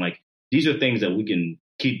like that. I'm like, these are things that we can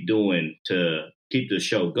keep doing to keep the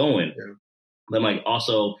show going. Yeah. But like,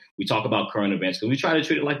 also, we talk about current events because we try to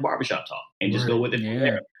treat it like barbershop talk and just go with it from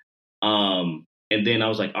there. And then I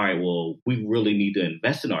was like, all right, well, we really need to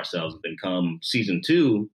invest in ourselves. And then come season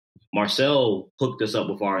 2, Marcel hooked us up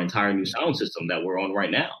with our entire new sound system that we're on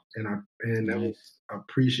right now. And that was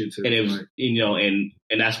appreciative. And it was,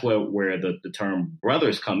 and that's where the term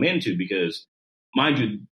brothers come into, because mind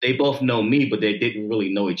you, they both know me, but they didn't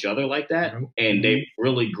really know each other like that. And they've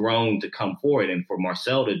really grown to come forward. And for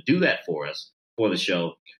Marcel to do that for us, for the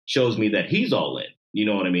show, shows me that he's all in. You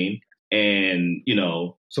know what I mean? And,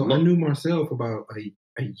 So I knew Marcel for about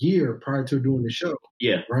a year prior to doing the show.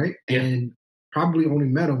 Yeah. Right? Yeah. And probably only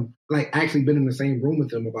met him, like actually been in the same room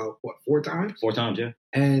with him about, 4 times? 4 times, yeah.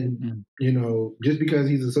 And, just because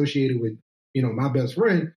he's associated with, my best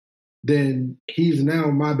friend, then he's now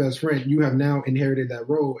my best friend. You have now inherited that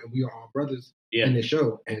role, and we are all brothers in the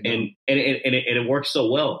show. And it works so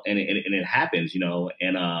well, and it happens,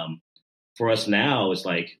 and for us now, it's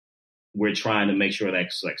like we're trying to make sure that,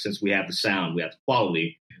 like, since we have the sound, we have the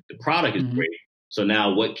quality, the product is great. So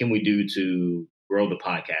now what can we do to grow the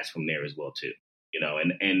podcast from there as well too?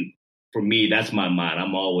 And for me, that's my mind.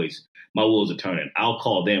 I'm always, my wheels are turning. I'll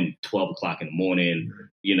call them 12 o'clock in the morning,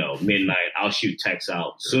 midnight. I'll shoot texts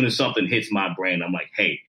out. As soon as something hits my brain, I'm like,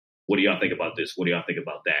 hey, what do y'all think about this? What do y'all think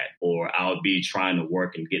about that? Or I'll be trying to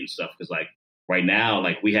work and getting stuff. Cause like right now,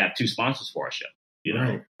 like we have 2 sponsors for our show,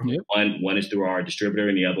 Right. Yep. One is through our distributor,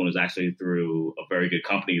 and the other one is actually through a very good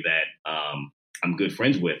company that I'm good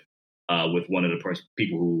friends with one of the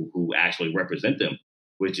people who actually represent them,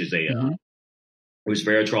 which is which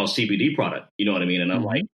Veritrol CBD product. You know what I mean? And I'm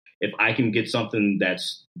like, if I can get something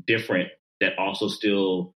that's different that also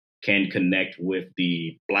still can connect with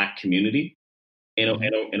the Black community in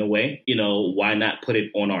a way, why not put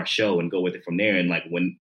it on our show and go with it from there? And like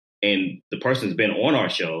and the person's been on our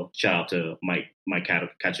show. Shout out to Mike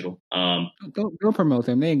Catchell. Don't promote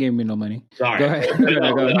them. They ain't giving me no money. Sorry. Go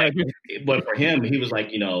ahead. But for him, he was like,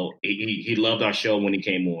 he loved our show when he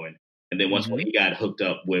came on. And then once when he got hooked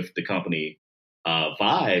up with the company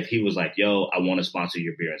Vive, he was like, yo, I want to sponsor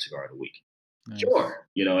your Beer and Cigar of the Week. Nice. Sure.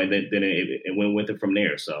 And then it went with it from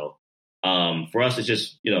there. So for us, it's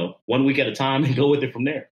just, 1 week at a time and go with it from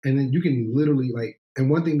there. And then you can literally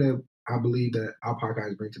and one thing that I believe that our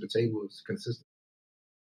podcast bring to the table is consistency.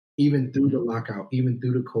 Even through the lockout, even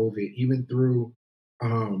through the COVID, even through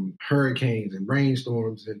hurricanes and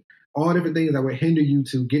rainstorms and all different things that would hinder you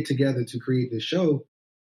to get together to create this show,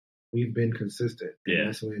 we've been consistent.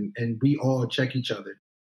 Yeah. And we all check each other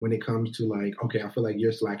when it comes to like, okay, I feel like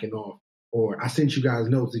you're slacking off. Or I sent you guys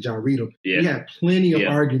notes. Did y'all read them? Yeah. We had plenty of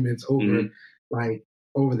arguments over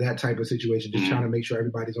that type of situation, just trying to make sure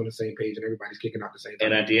everybody's on the same page and everybody's kicking out the same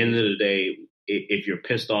time. And at the end of the day, if you're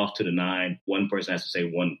pissed off to the 9, one person has to say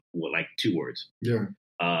 2 words. Yeah.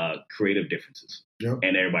 Creative differences. Yep.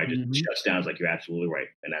 And everybody just shuts down. It's like, you're absolutely right.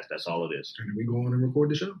 And that's all it is. And then we go on and record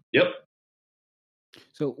the show. Yep.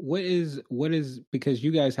 So what is because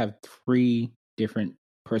you guys have 3 different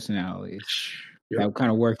personalities that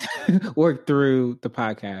kind of work through the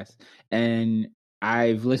podcast, and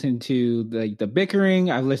I've listened to the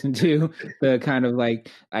bickering. I've listened to the kind of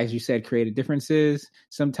like, as you said, creative differences.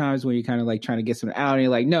 Sometimes when you're kind of like trying to get something out and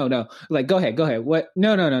you're like, no, like, go ahead. What?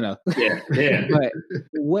 No. Yeah.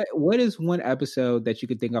 But what is one episode that you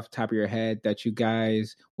could think off the top of your head that you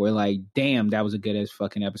guys were like, damn, that was a good as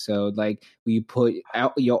fucking episode. Like we put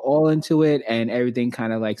out you're all into it and everything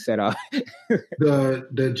kind of like set off.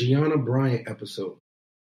 The Gianna Bryant episode.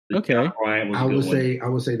 Okay. I would say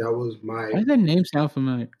that was my. Why does that name sound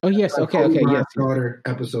familiar? Oh yes. Okay. Yes. Daughter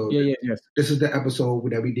episode. Yeah. Yes. This is the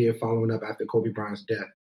episode that we did following up after Kobe Bryant's death,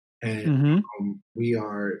 and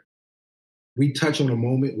we touch on a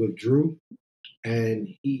moment with Drew, and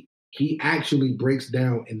he actually breaks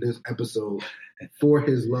down in this episode for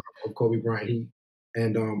his love of Kobe Bryant.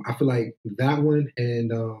 I feel like that one,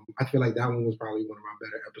 was probably one of my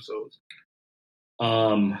better episodes.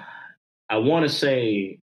 I want to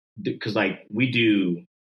say, because like we do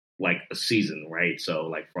like a season, right? So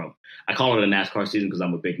like I call it a NASCAR season because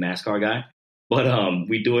I'm a big NASCAR guy. But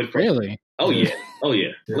we do it from Really? Oh yeah.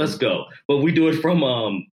 Let's go. But we do it from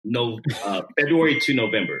February to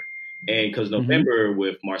November, and because November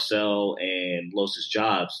with Marcel and Los's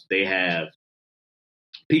jobs, they have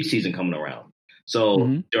peak season coming around.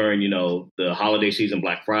 So during the holiday season,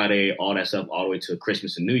 Black Friday, all that stuff, all the way to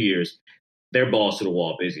Christmas and New Year's, they're balls to the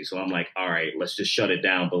wall busy. So I'm like, all right, let's just shut it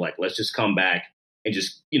down. But like, let's just come back and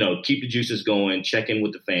just, keep the juices going, check in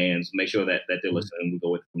with the fans, make sure that they're listening. We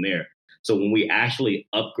go with from there. So when we actually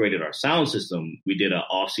upgraded our sound system, we did an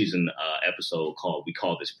off-season episode we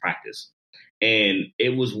called this Practice. And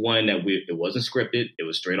it was one that it wasn't scripted. It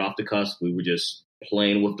was straight off the cusp. We were just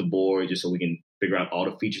playing with the board just so we can figure out all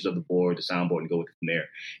the features of the board, the soundboard, and go with it from there.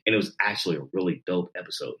 And it was actually a really dope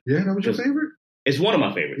episode. Yeah, that was your favorite? It's one of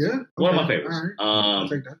my favorites. Yeah? Okay. One of my favorites. All right. I'll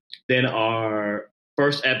take that. Then our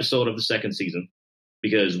first episode of the second season,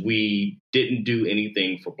 because we didn't do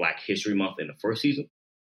anything for Black History Month in the first season.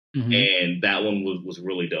 And that one was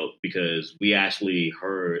really dope because we actually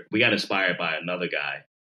we got inspired by another guy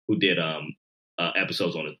who did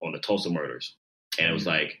episodes on the Tulsa murders. And it was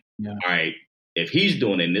like, all right, if he's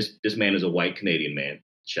doing it, and this man is a white Canadian man,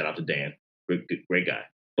 shout out to Dan, great guy.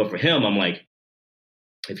 But for him, I'm like,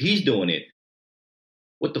 if he's doing it,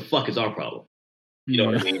 what the fuck is our problem? You know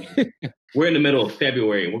what I mean? We're in the middle of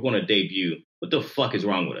February and we're going to debut. What the fuck is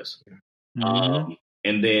wrong with us?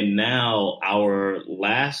 And then now our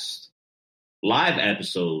last live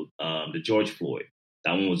episode, the George Floyd,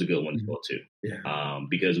 that one was a good one as well too. Yeah.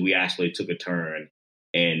 Because we actually took a turn,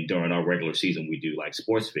 and during our regular season, we do like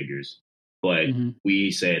sports figures. But we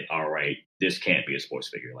said, all right, this can't be a sports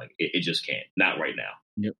figure. Like it just can't. Not right now.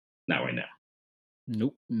 Yep. Not right now.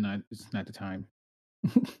 Nope. It's not the time.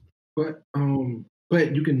 But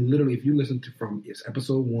you can literally, if you listen to from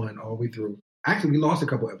episode 1 all the way through. Actually, we lost a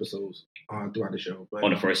couple episodes throughout the show. But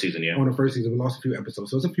on the first season, yeah. On the first season, we lost a few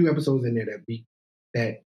episodes. So there's a few episodes in there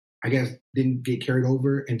that I guess didn't get carried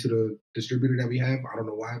over into the distributor that we have. I don't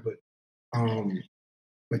know why,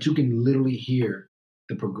 but you can literally hear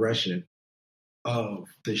the progression of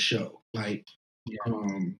the show. Like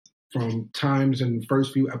from times in the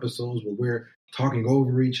first few episodes where we're talking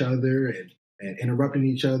over each other and interrupting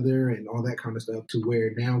each other and all that kind of stuff, to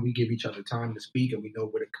where now we give each other time to speak and we know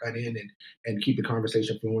where to cut in and keep the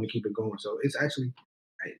conversation flowing and keep it going. So it's actually,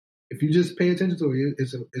 if you just pay attention to it,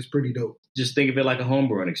 it's pretty dope. Just think of it like a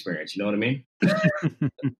homebrewing experience. You know what I mean?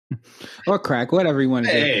 Or crack, whatever you want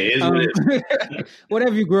to do.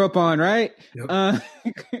 Whatever you grew up on, right? Yep.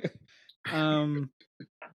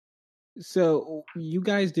 So you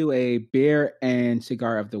guys do a beer and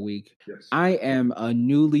cigar of the week. Yes. I am a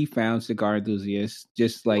newly found cigar enthusiast.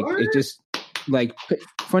 Just like what? it just like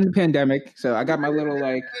from the pandemic. So I got my little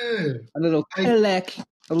a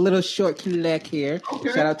little short kilek here.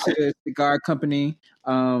 Okay. Shout out to the cigar company.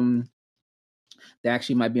 They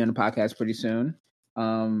actually might be on the podcast pretty soon.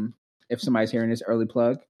 If somebody's hearing this, early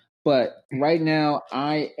plug. But right now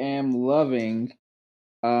I am loving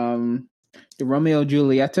the Romeo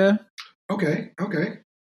Julieta. Okay.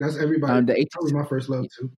 That's everybody. That was my first love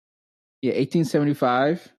too. Yeah,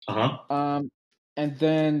 1875. And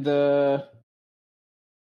then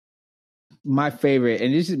my favorite,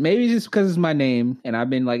 and this is maybe just because it's my name, and I've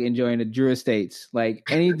been like enjoying the Drew Estates. Like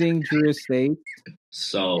anything Drew Estates,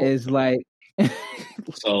 is like.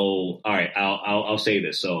 So all right, I'll say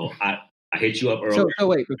this. So I hit you up earlier. So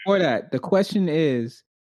wait, before that, the question is,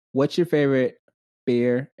 what's your favorite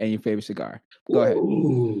beer and your favorite cigar? Go ahead.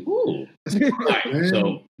 Ooh. All right,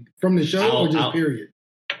 so from the show or just period?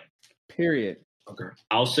 Period. Okay.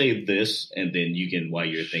 I'll say this, and then you can, while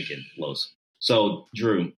you're thinking, Los. So,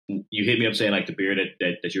 Drew, you hit me up saying like the beer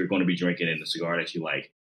that you're going to be drinking and the cigar that you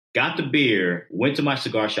like. Got the beer, went to my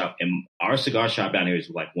cigar shop, and our cigar shop down here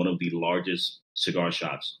is like one of the largest cigar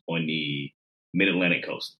shops on the Mid-Atlantic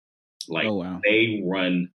coast. Like, oh, wow. They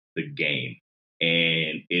run the game,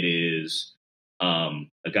 and it is a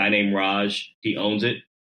guy named Raj. He owns it.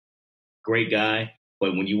 Great guy.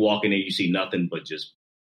 But when you walk in there, you see nothing but just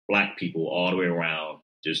Black people all the way around,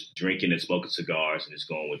 just drinking and smoking cigars and just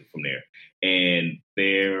going with it from there. And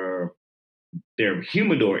their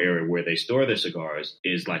humidor area where they store their cigars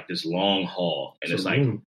is like this long hall. And it's like,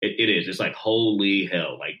 it is. It's like, holy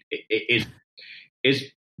hell. Like it's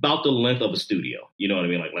about the length of a studio. You know what I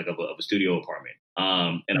mean? Like of a studio apartment.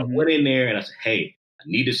 And I went in there and I said, hey, I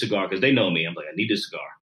need a cigar, because they know me. I'm like, I need this cigar.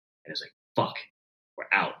 And it's like, fuck, we're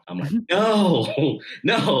out. I'm like,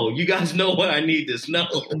 no, you guys know what I need this. No,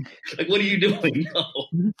 like, what are you doing? No.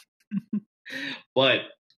 But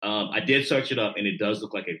I did search it up, and it does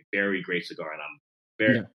look like a very great cigar, and I'm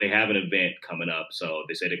they have an event coming up, so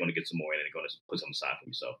they say they're going to get some more, and they're going to put some aside for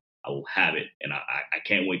me. So I will have it, and I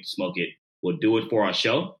can't wait to smoke it. We'll do it for our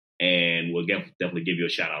show, and we'll definitely give you a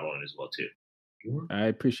shout out on it as well too. I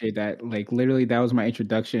appreciate that. Like literally, that was my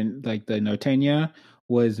introduction. Like the Norteña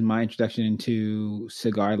was my introduction into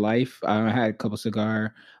cigar life. I had a couple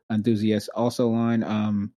cigar enthusiasts also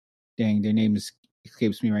on. Dang, their name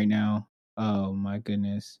escapes me right now. Oh my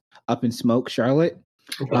goodness, Up in Smoke, Charlotte.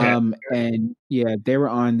 Okay. And yeah, they were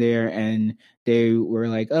on there, and they were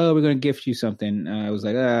like, "Oh, we're gonna gift you something." I was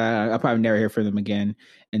like, "I'll probably never hear from them again."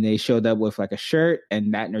 And they showed up with like a shirt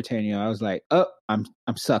and that Norteña. I was like, "Oh, I'm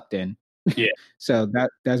sucked in." Yeah. So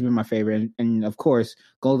that's been my favorite, and of course,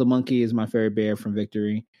 Golden Monkey is my favorite beer from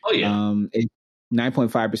Victory. Oh yeah. It's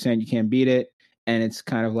 9.5%. You can't beat it, and it's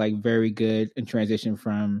kind of like very good in transition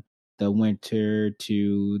from the winter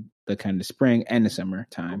to the kind of spring and the summer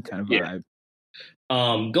time kind of vibe.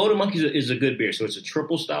 Golden Monkey is a good beer. So it's a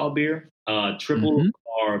triple style beer. Triple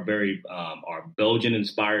are very are Belgian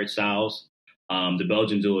inspired styles. The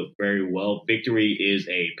Belgians do it very well. Victory is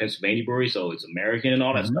a Pennsylvania brewery, so it's American and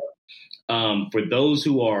all that stuff. For those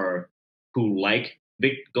who like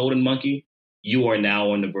Golden Monkey, you are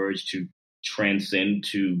now on the verge to transcend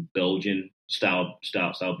to Belgian style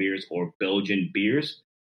beers or Belgian beers.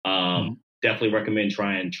 Definitely recommend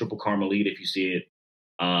trying Triple Carmelite if you see it.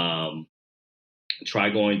 Try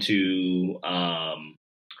going to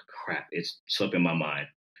crap, it's slipping my mind.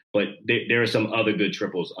 But there are some other good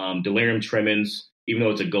triples. Delirium Tremens, even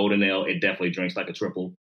though it's a golden ale, it definitely drinks like a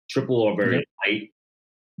triple. Triple are very light,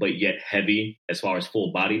 but yet heavy as far as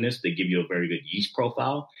full bodiness. They give you a very good yeast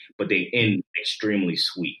profile, but they end extremely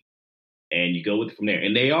sweet. And you go with it from there.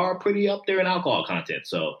 And they are pretty up there in alcohol content.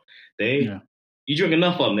 So you drink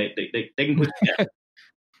enough of them, they can put you down.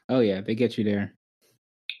 Oh yeah, they get you there.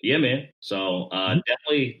 Yeah, man. So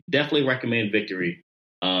definitely recommend Victory.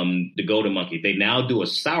 The Golden Monkey. They now do a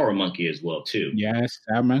Sour Monkey as well too. Yes,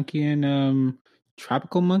 Sour Monkey and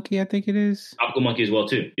Tropical Monkey, I think it is. Tropical Monkey as well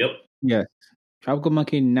too. Yep. Yes. Tropical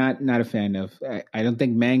Monkey, not a fan of. I don't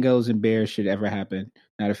think mangoes and bears should ever happen.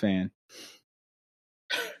 Not a fan.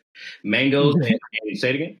 Mangoes and say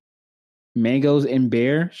it again? Mangoes and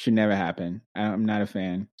bear should never happen. I'm not a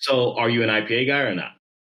fan. So are you an IPA guy or not?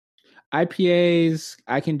 IPAs,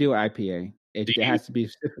 I can do IPA. It has to be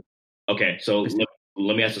specific. Okay, so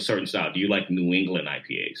let me ask a certain style. Do you like New England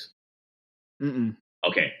IPAs? Mm-mm.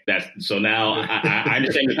 Okay, so now I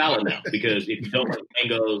understand your palate now, because if you don't like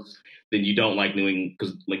mangoes, then you don't like New England,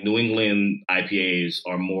 because like New England IPAs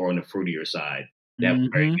are more on the fruitier side. They have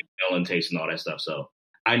very good melon taste and all that stuff. So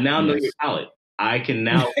I now know your palate. I can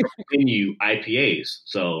now recommend you IPAs.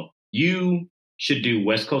 So you should do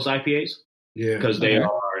West Coast IPAs. Yeah, because they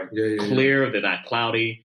are clear. They're not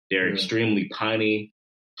cloudy. They're extremely piney,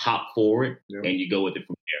 hop forward, and you go with it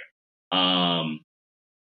from there.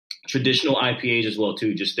 Traditional IPAs as well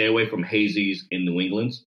too. Just stay away from hazies in New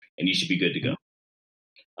England, and you should be good to go.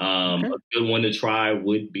 A good one to try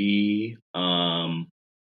would be Lagunitas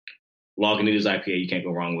IPA. You can't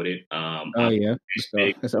go wrong with it.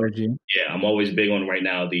 That's OG. Yeah, I'm always big on right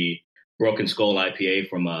now the Broken Skull IPA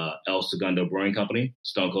from El Segundo Brewing Company,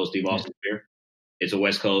 Stone Cold Steve Austin's beer. It's a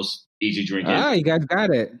West Coast, easy drinking. Ah, you guys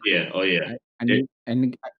got it. Yeah. Oh yeah.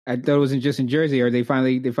 And I thought it wasn't just in Jersey, or they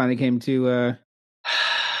finally came to.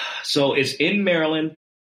 So it's in Maryland,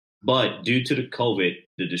 but due to the COVID,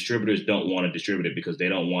 the distributors don't want to distribute it because they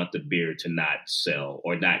don't want the beer to not sell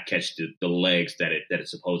or not catch the legs that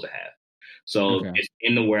it's supposed to have. So it's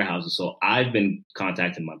in the warehouses. So I've been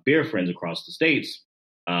contacting my beer friends across the states.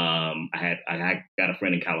 I got a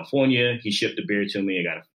friend in California. He shipped the beer to me. I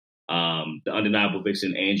got the Undeniable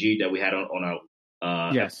Vixen Angie that we had on our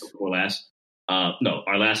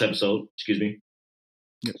our last episode. Excuse me.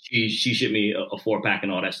 Yep. She shipped me a 4-pack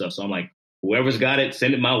and all that stuff. So I'm like, whoever's got it,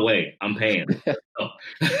 send it my way. I'm paying.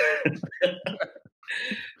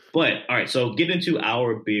 But all right, so get into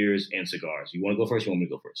our beers and cigars. You want to go first? Or you want me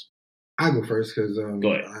to go first? I go first because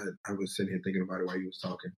go ahead. I was sitting here thinking about it while you was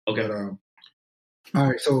talking. Okay. But, all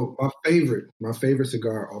right, so my favorite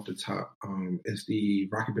cigar off the top is the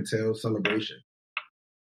Rocky Patel Celebration.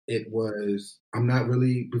 It was, I'm not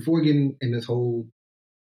really, before getting in this whole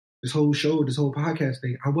show, this whole podcast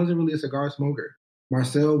thing, I wasn't really a cigar smoker.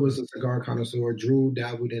 Marcel was a cigar connoisseur. Drew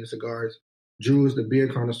dabbled in cigars. Drew is the beer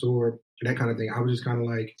connoisseur, that kind of thing. I was just kind of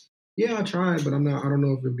like, yeah, I'll try it, but I don't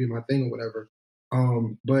know if it'd be my thing or whatever.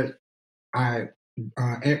 But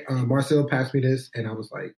Marcel passed me this, and I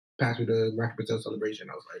was like, passed me the Rocky Patel Celebration.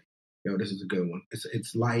 I was like, yo, this is a good one.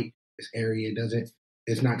 It's light, it's airy,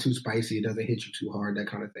 it's not too spicy, it doesn't hit you too hard, that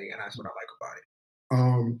kind of thing, and that's what I like about it.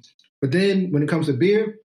 But then when it comes to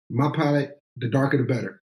beer, my palate the darker the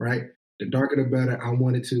better, right? The darker the better. I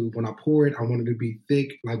wanted to, when I pour it, I wanted it to be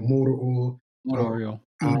thick, like motor oil. Motor oil.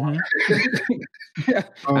 Mm-hmm.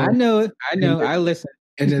 I know. I listen.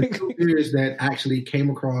 And then 2 beers that actually came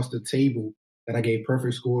across the table that I gave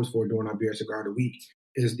perfect scores for during our beer cigar of the week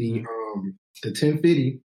is the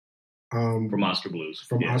 1050 from Oscar Blues.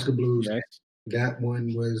 Oscar Blues. Yes. That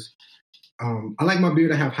one was. I like my beer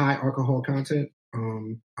to have high alcohol content.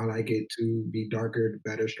 I like it to be darker, the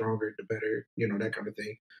better, stronger, the better, that kind of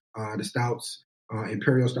thing. The stouts,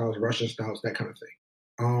 imperial stouts, Russian stouts, that kind of thing.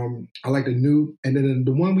 I like the new, and then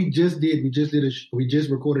the one we just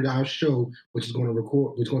recorded our show, which is going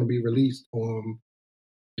to be released on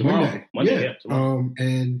Monday. Yeah.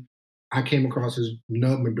 And I came across his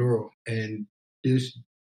Nub Maduro, and this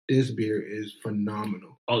beer is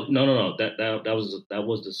phenomenal. Oh no! That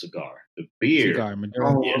was the cigar. The beer. Cigar,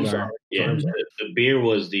 Maduro. I'm sorry. Yeah, the beer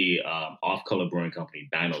was the Off Color Brewing Company,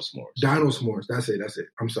 Dino S'mores. Dino S'mores. That's it.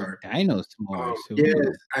 I'm sorry. Dino S'mores.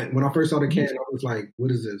 When I first saw the can, I was like,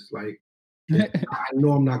 "What is this?" Like, I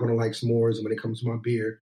know I'm not going to like s'mores when it comes to my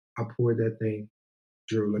beer. I poured that thing,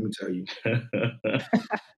 Drew. Let me tell you,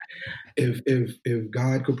 if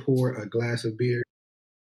God could pour a glass of beer,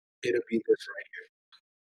 it'll be this right here.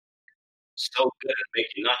 So good at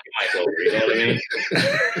making you knock your mic over. You know what I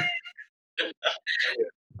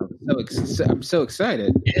mean? I'm so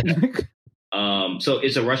excited. Yeah. So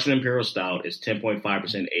it's a Russian Imperial Stout. It's 10.5%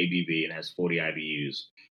 ABV and has 40 IBUs.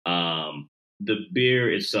 The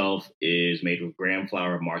beer itself is made with graham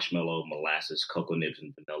flour, marshmallow, molasses, cocoa nibs,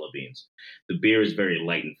 and vanilla beans. The beer is very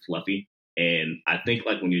light and fluffy. And I think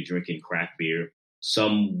like when you're drinking craft beer,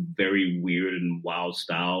 some very weird and wild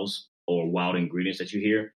styles or wild ingredients that you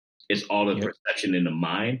hear, it's all the perception in the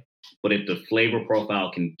mind. But if the flavor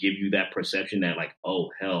profile can give you that perception that like,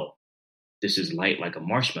 oh, hell, this is light like a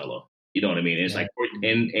marshmallow. You know what I mean? And it's like,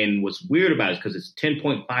 and what's weird about it is because it's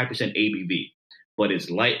 10.5% ABV, but it's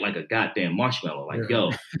light like a goddamn marshmallow. Like,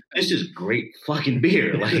 yo, this is great fucking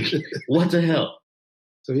beer. Like, what the hell?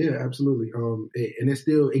 So yeah, absolutely. And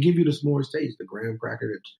it gives you the s'mores taste, the graham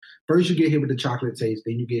cracker. First you get hit with the chocolate taste,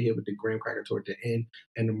 then you get hit with the graham cracker toward the end,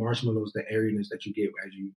 and the marshmallows, the airiness that you get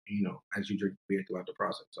as you drink beer throughout the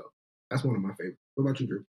process. So that's one of my favorites. What about you,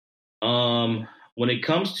 Drew? When it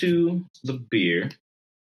comes to the beer,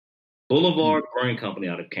 Boulevard Brewing Company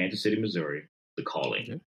out of Kansas City, Missouri, The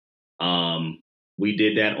Calling. We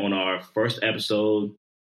did that on our first episode.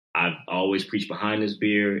 I've always preached behind this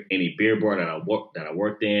beer. Any beer bar that I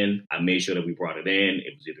worked in, I made sure that we brought it in.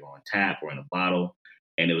 It was either on tap or in a bottle,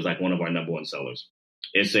 and it was like one of our number one sellers.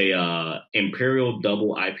 It's a Imperial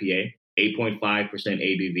Double IPA, 8.5%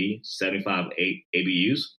 ABV, 75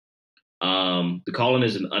 ABUs. The Calling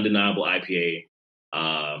is an undeniable IPA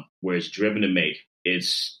where it's driven to make.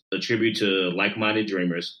 It's a tribute to like-minded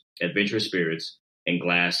dreamers, adventurous spirits, and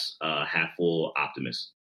glass half-full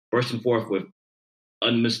optimists. First and forth with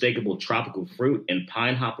unmistakable tropical fruit and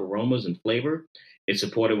pine hop aromas and flavor. It's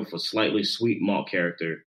supported with a slightly sweet malt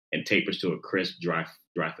character and tapers to a crisp, dry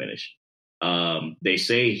finish. They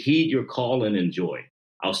say, heed your call and enjoy.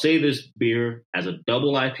 I'll say this beer as a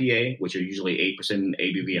double IPA, which are usually 8%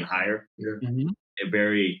 ABV and higher. Yeah. They're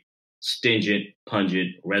very stingent,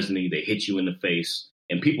 pungent, resiny. They hit you in the face.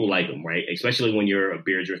 And people like them, right? Especially when you're a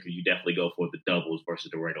beer drinker, you definitely go for the doubles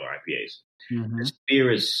versus the regular IPAs. This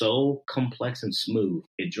beer is so complex and smooth,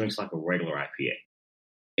 it drinks like a regular IPA.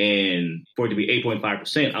 And for it to be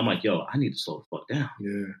 8.5%, I'm like, yo, I need to slow the fuck down.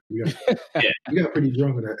 Yeah, we got pretty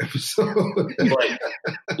drunk in that episode.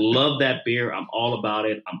 But love that beer. I'm all about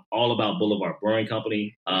it. I'm all about Boulevard Brewing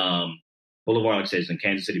Company. Boulevard, like I said, is in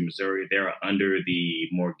Kansas City, Missouri. They're under the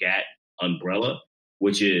Morgat umbrella,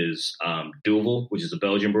 which is Duvel, which is a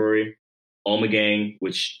Belgian brewery, Ommegang,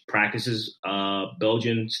 which practices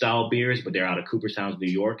Belgian-style beers, but they're out of Cooperstown,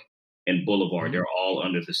 New York, and Boulevard. They're all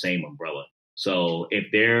under the same umbrella. So if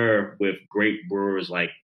they're with great brewers like,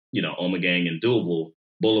 Ommegang and Duvel,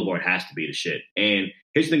 Boulevard has to be the shit. And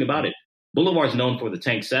here's the thing about it. Boulevard's known for the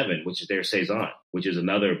Tank 7, which is their Saison, which is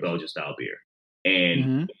another Belgian-style beer.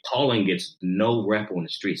 And Calling gets no rep on the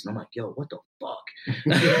streets. And I'm like, yo, what the fuck?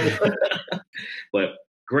 But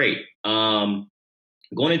great. Going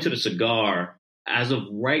into the cigar, as of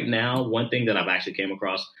right now, one thing that I've actually came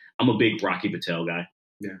across, I'm a big Rocky Patel guy.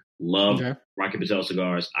 Yeah. Love Rocky Patel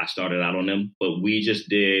cigars. I started out on them, but we just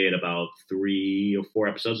did about 3 or 4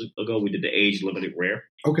 episodes ago, we did the Age Limited Rare.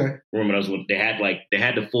 Okay. Remember those when they had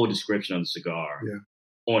the full description of the cigar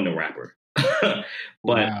on the wrapper.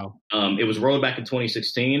 But it was rolled back in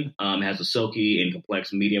 2016. It has a silky and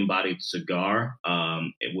complex medium-bodied cigar,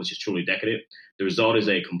 which is truly decadent. The result is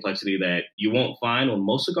a complexity that you won't find on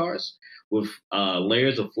most cigars, with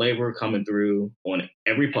layers of flavor coming through on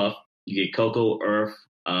every puff. You get cocoa, earth,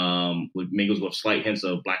 with mingles with slight hints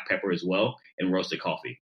of black pepper as well, and roasted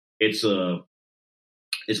coffee. It's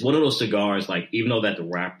one of those cigars, like, even though that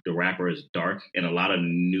the wrapper is dark, and a lot of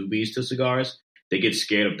newbies to cigars, they get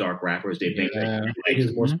scared of dark wrappers. They think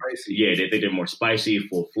it's more spicy. Yeah, they think they're more spicy,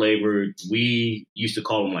 full flavored. We used to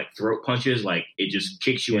call them like throat punches, like it just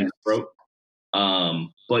kicks you in the throat.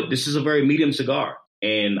 But this is a very medium cigar,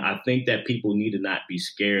 and I think that people need to not be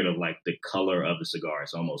scared of like the color of the cigar.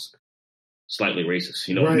 It's almost slightly racist,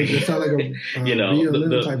 you know what I mean? It sounds like a you know,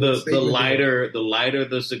 the lighter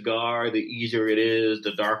the cigar, the easier it is.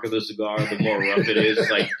 The darker the cigar, the more rough it is.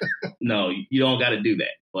 It's like, no, you don't got to do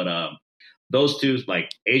that. But those two,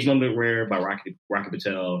 like Age Limited Rare by Rocky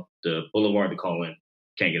Patel, the Boulevard de Colin,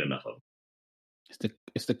 can't get enough of them.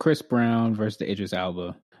 It's the Chris Brown versus the Idris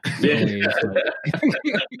Elba.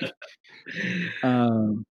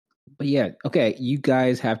 But yeah, okay. You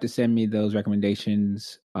guys have to send me those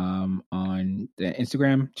recommendations on the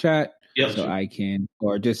Instagram chat, so I can,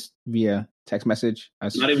 or just via text message.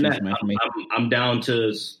 Not even that. I'm down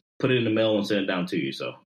to put it in the mail and send it down to you.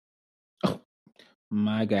 So,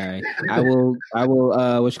 my guy, I will.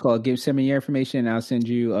 Send me your information. I'll send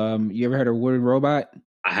you. You ever heard of Wooded Robot?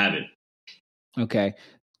 I haven't. Okay.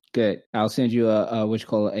 Good. I'll send you I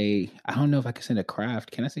don't know if I can send a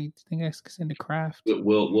craft. Can I think I can send a craft?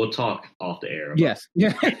 We'll talk off the air. Yes.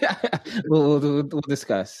 Yeah. we'll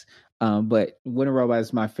discuss. But Winter Robot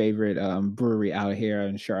is my favorite brewery out here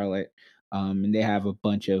in Charlotte. And they have a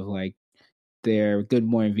bunch of like their Good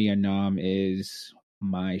Morning Vietnam is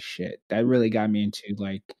my shit. That really got me into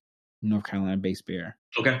like North Carolina based beer.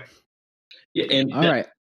 Okay. Yeah. And all right.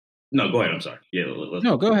 No, go ahead. I'm sorry. Yeah.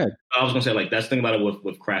 No, go ahead. I was gonna say, like, that's the thing about it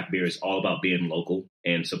with craft beer. It's all about being local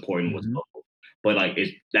and supporting what's local. But like,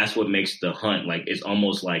 that's what makes the hunt. Like, it's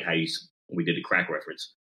almost like how we did the crack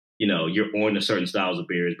reference. You know, you're on to certain styles of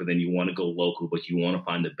beers, but then you want to go local, but you want to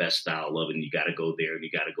find the best style of it, and you got to go there, and you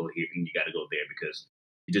got to go here, and you got to go there because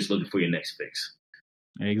you're just looking for your next fix.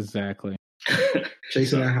 Exactly.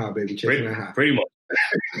 Chasing that high, baby. Chasing that high. Pretty much.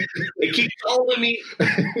 It keeps calling me.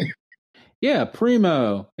 Yeah,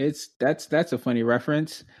 Primo. That's a funny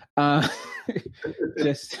reference.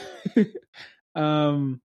 Just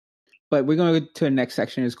but we're going to go to the next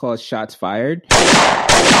section. It's called Shots Fired.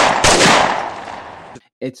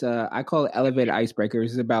 It's I call it elevated icebreakers.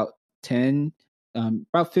 It's about 15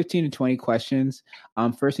 to 20 questions.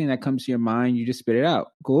 First thing that comes to your mind, you just spit it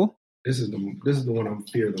out. Cool? This is the one I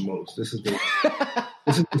fear the most. This is the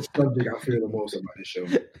subject I fear the most about this show.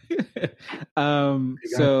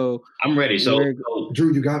 So I'm ready. So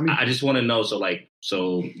Drew, you got me? I just want to know.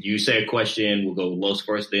 So you say a question, we'll go Los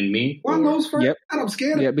first, then me. Why Los first? Yep. I'm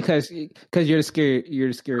scared. Yeah, because you're the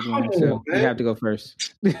scared one, so you have to go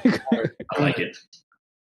first. I like it.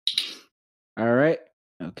 All right.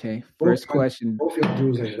 Okay. First question. Both your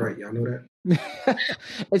Drews ain't right. Y'all know that?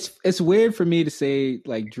 It's weird for me to say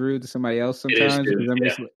like Drew to somebody else sometimes.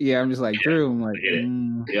 I'm just like Drew. I'm like,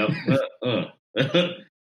 Yep.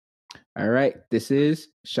 All right. This is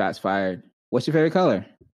Shots Fired. What's your favorite color?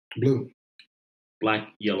 Blue. Black,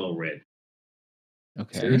 yellow, red.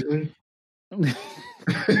 Okay. Seriously?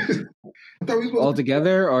 All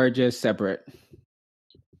together or just separate?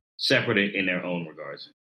 Separate in their own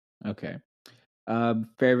regards. Okay.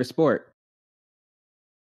 Favorite sport?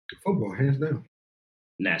 Football, hands down.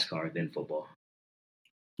 NASCAR, then football.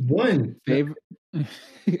 One.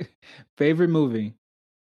 Favorite movie?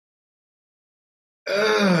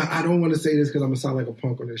 I don't want to say this because I'm going to sound like a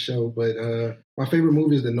punk on this show, but my favorite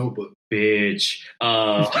movie is The Notebook. Bitch.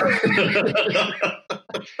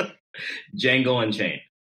 Django Unchained.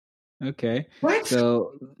 Okay. What?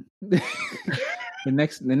 So the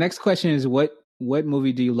next question is what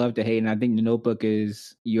movie do you love to hate? And I think The Notebook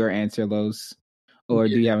is your answer, Los. Or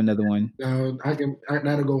do you have another one? No, I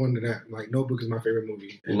gotta go into that. Like Notebook is my favorite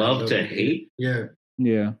movie. Love to hate? Yeah.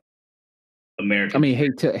 Yeah. American. I mean,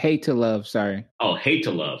 hate to love. Sorry. Oh, hate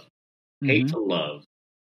to love. Hate to love.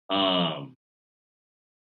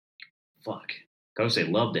 Fuck. I was gonna say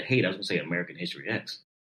love to hate. I was gonna say American History X,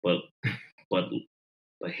 but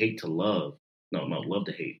hate to love. No, love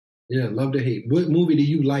to hate. Yeah, love to hate. What movie do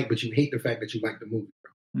you like, but you hate the fact that you like the movie?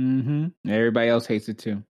 Mm-hmm. Everybody else hates it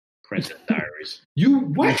too. Princess Diaries. You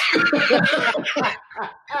what?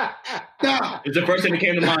 Nah. It's the first thing that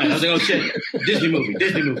came to mind. I was like, oh shit, Disney movie.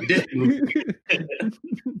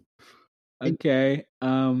 Okay.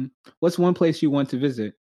 What's one place you want to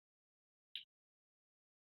visit?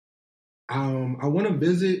 I want to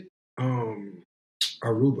visit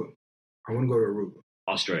Aruba. I want to go to Aruba.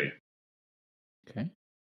 Australia. Okay.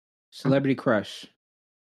 Celebrity crush.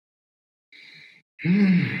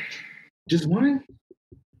 Just one?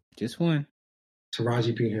 Just one.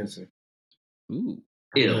 Taraji P. Henson. Ooh.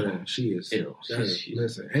 She is. Ill.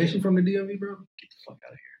 Listen, ain't she from the DMV, bro? Get the fuck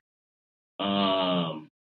out of here.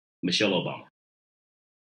 Michelle Obama.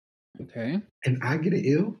 Okay. And I get it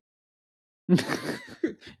ill?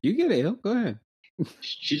 You get it, ill. Go ahead.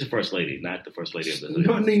 She's the first lady, not the first lady of the hood.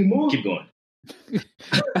 Not anymore. Keep going.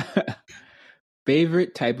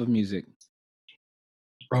 Favorite type of music?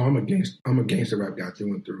 Oh, I'm a gangster rap guy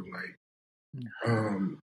through and through. Like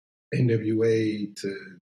NWA to,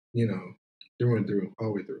 through and through, all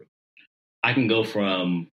the way through. I can go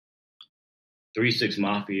from 3 6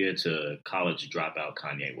 Mafia to college dropout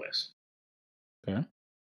Kanye West. Okay.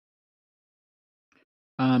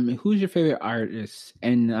 Who's your favorite artist?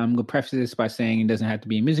 And I'm gonna preface this by saying it doesn't have to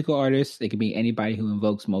be a musical artist. It can be anybody who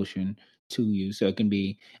invokes motion to you. So it can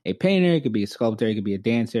be a painter, it could be a sculptor, it could be a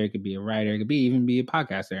dancer, it could be a writer, it could even be a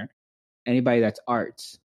podcaster. Anybody that's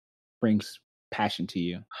arts brings passion to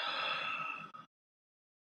you.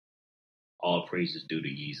 All praises due to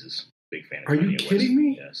Yeezus. Big fan of Are Kanye you kidding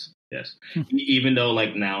me? Yes. Even though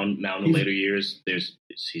like now in the later years, he's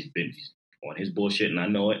on his bullshit, and I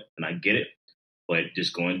know it, and I get it. But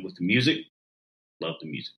just going with the music, love the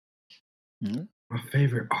music. Mm-hmm. My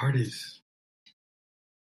favorite artist.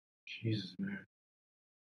 Jesus, man.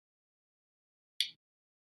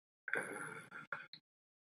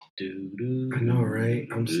 I know, right?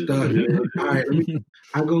 I'm stuck. All right,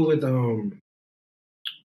 I'll go with can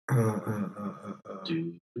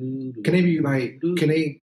they be like? Can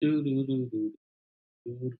they?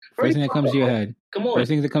 First thing that comes to your head. Come on. First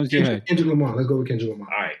thing that comes to your head. Kendrick Lamar. Let's go with Kendrick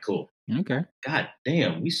Lamar. All right, cool. Okay. God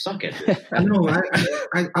damn, we suck at this. I know. I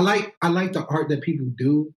like the art that people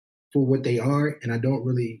do for what they are, and I don't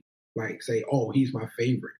really like say, "Oh, he's my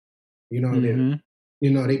favorite."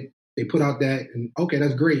 They put out that, and okay,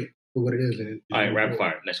 that's great for what it is. All right, rapid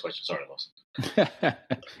fire. Next question. Sorry, Lost.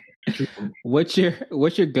 What's your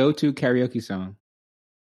go-to karaoke song?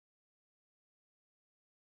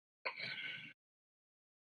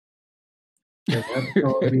 Rap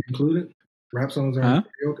songs be included. Rap songs are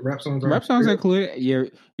rap songs are included.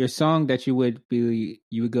 Your song that you would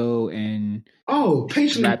go and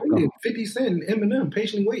patiently waiting. 50 Cent, Eminem,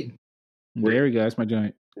 patiently waiting. There we go. That's my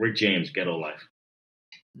joint. Rick James, Ghetto Life.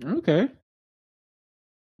 Okay.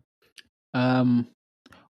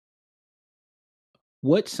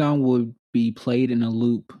 What song would be played in a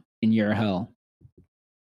loop in your hell?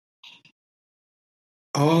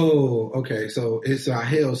 Oh, okay. So it's a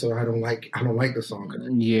hell. So I don't like the song.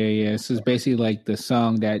 Yeah. So it's basically like the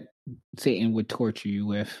song that Satan would torture you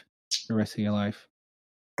with the rest of your life.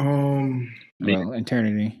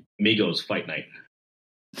 Eternity. Migos, Fight Night.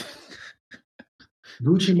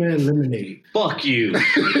 Gucci Man, Lemonade. Fuck you,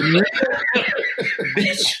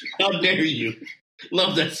 bitch! How dare you?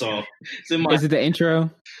 Love that song. Is it the intro?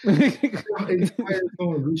 It's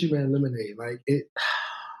song, Gucci Man, Lemonade. Like it.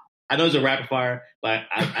 I know it's a rapid fire, but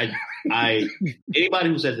I anybody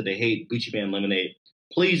who says that they hate Gucci Man Lemonade,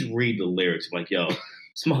 please read the lyrics. I'm like, yo,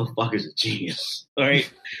 this motherfucker's a genius. All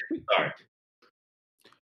right, sorry.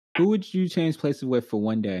 Who would you change places with for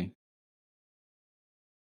one day?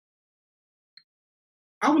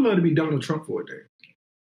 I would love to be Donald Trump for a day.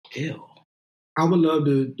 Ew. I would love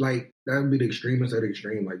to, like, that would be the extremist of the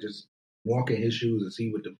extreme. Like, just walk in his shoes and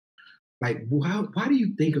see what the, like, why do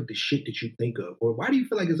you think of the shit that you think of? Or why do you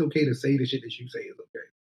feel like it's okay to say the shit that you say is okay?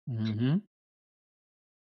 Mm-hmm.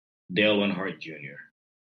 Dale Earnhardt Jr.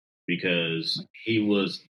 Because he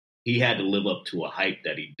had to live up to a hype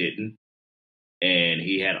that he didn't. And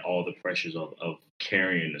he had all the pressures of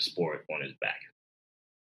carrying the sport on his back.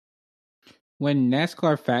 When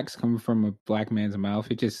NASCAR facts come from a black man's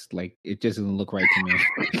mouth, it just doesn't look right to me.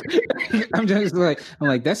 I'm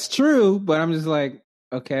like, that's true, but I'm just like,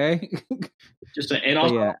 okay. And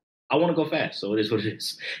also, I want to go fast, so it is what it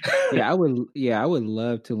is. I would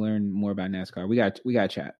love to learn more about NASCAR. We got to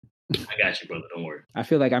chat. I got you, brother. Don't worry. I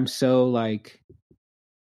feel like I'm so like.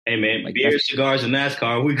 Hey man, like beer, cigars, and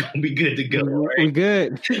NASCAR, we're gonna be good to go. Right? We're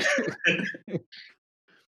good.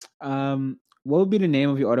 What would be the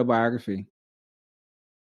name of your autobiography?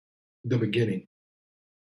 The beginning.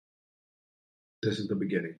 This is the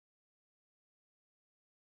beginning.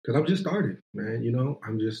 Because I'm just started, man.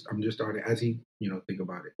 I'm just starting as he, think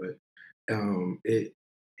about it. But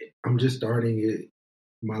I'm just starting it.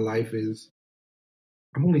 My life is.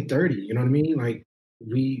 I'm only 30. You know what I mean? Like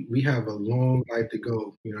we have a long life to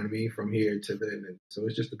go. You know what I mean? From here to then, and so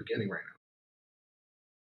it's just the beginning right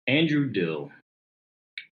now. Andrew Dill,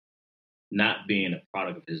 not being a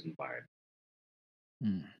product of his environment.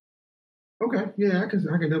 Okay, yeah, I can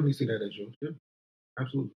definitely see that as you. Yeah,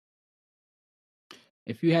 absolutely.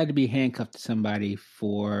 If you had to be handcuffed to somebody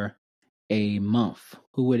for a month,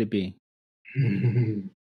 who would it be?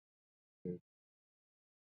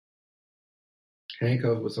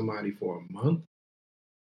 Handcuffed with somebody for a month?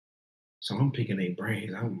 So I'm picking their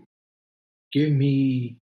brains. Give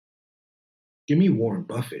me Warren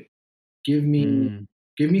Buffett. Give me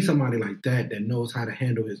somebody like that knows how to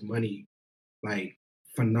handle his money like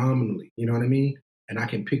phenomenally. You know what I mean? And I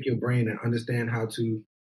can pick your brain and understand how to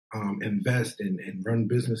invest and run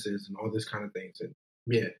businesses and all this kind of things. And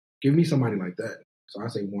yeah, give me somebody like that. So I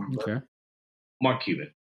say Warren Buffett. Mark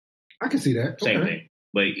Cuban. I can see that. Same thing.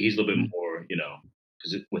 But he's a little bit more,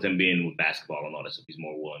 because with him being with basketball and all that stuff, he's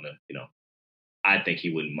more willing to, I think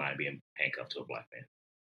he wouldn't mind being handcuffed to a black man.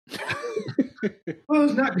 Well,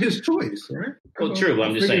 it's not his choice, right? Well, true, but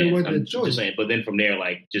I'm just saying. But then from there,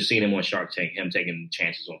 like just seeing him on Shark Tank, him taking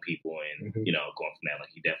chances on people, and going from that, like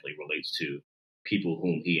he definitely relates to people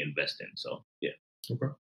whom he invests in. So yeah. Okay.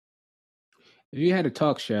 If you had a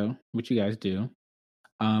talk show, which you guys do,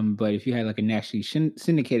 but if you had like a nationally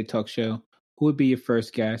syndicated talk show, who would be your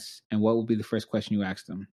first guest, and what would be the first question you asked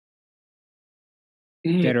them?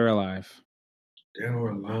 Dead or alive? Dead or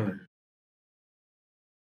alive?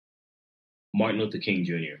 Martin Luther King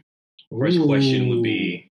Jr. First question would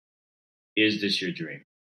be, is this your dream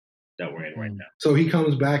that we're in right now? So he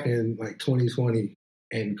comes back in like 2020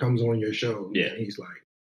 and comes on your show. Yeah. And he's like,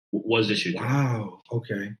 was this your dream? Wow.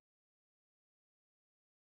 Okay.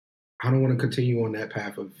 I don't want to continue on that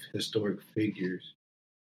path of historic figures,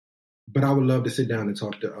 but I would love to sit down and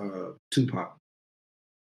talk to Tupac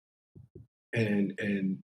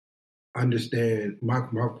and understand. My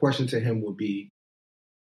question to him would be,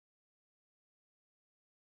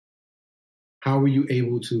 how were you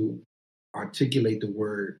able to articulate the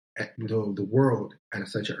world at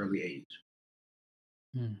such an early age?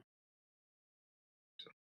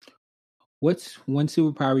 What's one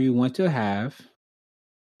superpower you want to have,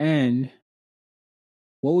 and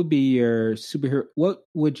what would be your superhero? What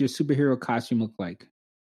would your superhero costume look like?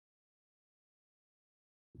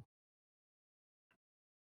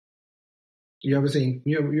 You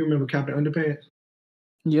remember Captain Underpants?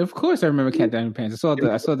 Yeah, of course I remember Captain Underpants. I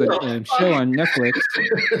saw the show on Netflix.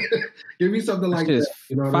 Give me something like that.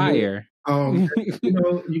 Fire. I mean?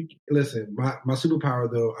 Listen. My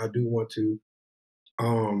superpower though, I do want to.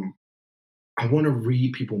 I want to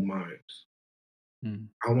read people's minds.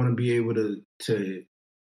 I want to be able to.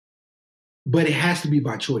 But it has to be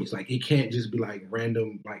by choice. Like it can't just be like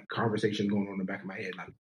random like conversation going on in the back of my head.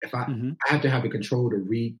 Like if I have to have the control to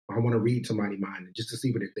read. I want to read somebody's mind just to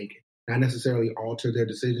see what they're thinking. Not necessarily alter their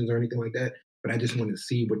decisions or anything like that, but I just want to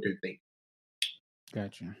see what they're thinking.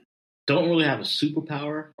 Gotcha. Don't really have a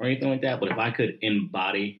superpower or anything like that, but if I could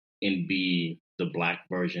embody and be the black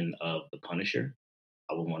version of the Punisher,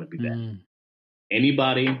 I would want to be that.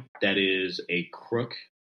 Anybody that is a crook,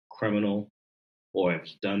 criminal, or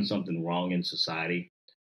has done something wrong in society,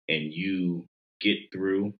 and you get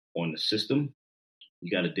through on the system,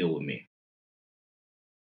 you got to deal with me.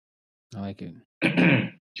 I like it.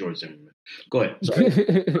 George Zimmerman. Go ahead. Sorry.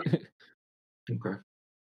 Okay.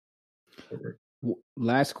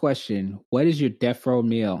 Last question. What is your death row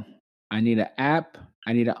meal? I need an app,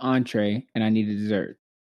 I need an entree, and I need a dessert.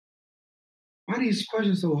 Why are these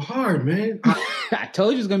questions so hard, man? I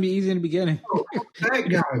told you it's going to be easy in the beginning. That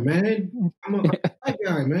guy, man. I'm a that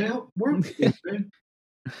guy, man. Work with this, man.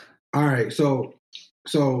 All right. So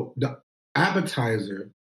the appetizer,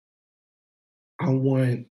 I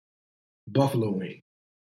want buffalo wings.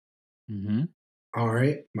 All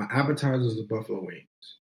right. My appetizer is the buffalo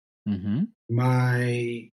wings.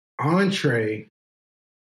 My entree,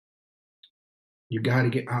 you got to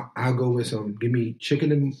get. I'll go with some. Give me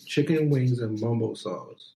chicken and wings and mumbo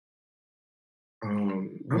sauce.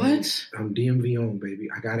 What? I'm DMV on, baby.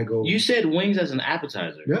 I gotta go. You said wings as an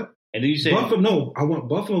appetizer. Yep. And then you said No, I want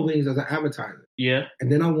buffalo wings as an appetizer. Yeah.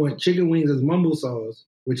 And then I want chicken wings as mumbo sauce,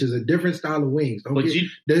 which is a different style of wings.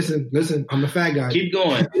 Listen, I'm a fat guy. Keep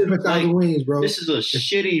going. Different style of wings, bro. This is a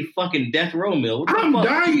shitty fucking death row meal. I'm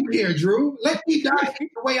dying here, Drew. Let me die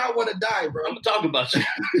the way I want to die, bro. I'm gonna talk about you.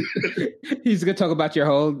 He's gonna talk about your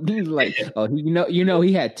whole like. Oh,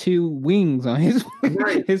 he had 2 wings on his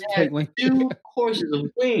his plate. 2 courses of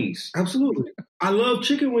wings. Absolutely. I love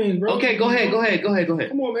chicken wings, bro. Okay, go ahead.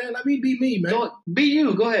 Come on, man. Let me be me, man. Be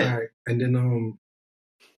you. Go ahead. All right, and then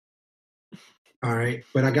all right,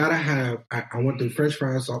 but I gotta have. I want the French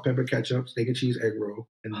fries, salt, pepper, ketchup, steak and cheese, egg roll,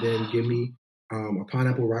 and then give me a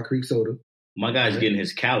pineapple Rock Creek soda. My guy's getting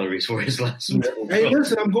his calories for his last meal. Hey,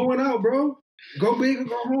 listen, I'm going out, bro. Go big or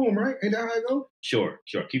go home, right? Ain't that how I go? Sure.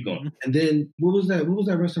 Keep going. And then what was that? What was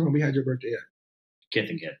that restaurant we had your birthday at? Kith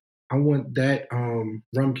and Kin. I want that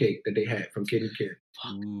rum cake that they had from Kid and Kid.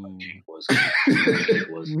 It was.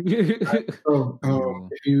 So,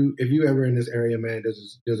 if you ever in this area, man,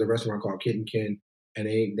 there's a restaurant called Kid and Kin, and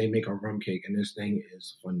they make a rum cake, and this thing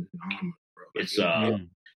is phenomenal, bro. Like, It's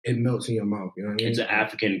it melts in your mouth. You know what I mean? It's an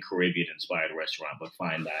African Caribbean inspired restaurant, but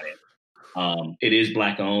fine dining. It is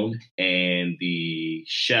Black owned, and the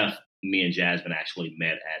chef, me and Jasmine actually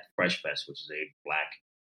met at Fresh Fest, which is a Black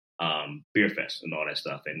beer fest and all that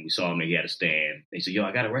stuff. And we saw him and he had a stand. He said, "Yo,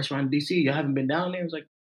 I got a restaurant in DC. Y'all haven't been down there?" I was like,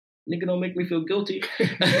 "Nigga, don't make me feel guilty."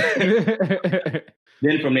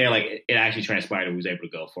 Then from there, like, it actually transpired that we was able to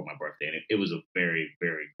go for my birthday. And it was a very,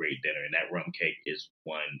 very great dinner. And that rum cake is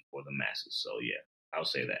one for the masses. So yeah, I'll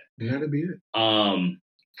say that. That'll be it.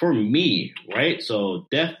 For me, right? So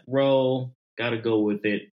Death Row, gotta go with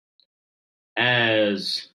it.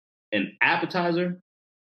 As an appetizer,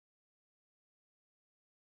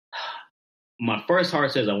 my first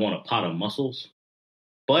heart says I want a pot of mussels,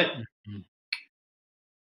 but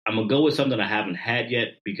I'm going to go with something I haven't had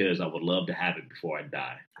yet because I would love to have it before I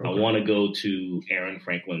die. Okay. I want to go to Aaron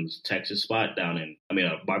Franklin's Texas spot a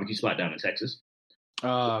barbecue spot down in Texas.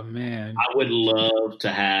 Oh, man. I would love to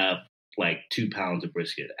have like 2 pounds of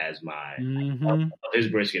brisket as my, his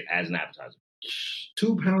brisket as an appetizer.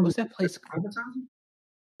 2 pounds? What's that place appetizer?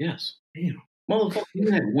 Yes. Damn. Motherfucker,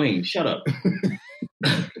 you had wings. Shut up.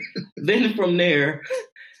 Then from there,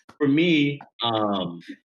 for me,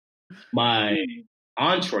 my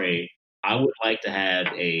entree, I would like to have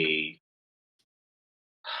if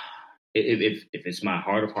it's my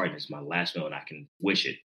heart of heart, it's my last meal and I can wish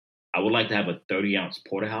it, I would like to have a 30-ounce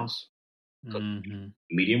porterhouse,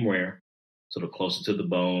 medium rare. So the closer to the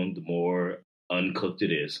bone, the more uncooked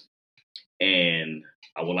it is. And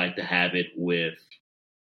I would like to have it with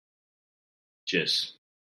just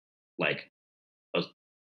like a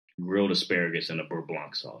grilled asparagus and a beurre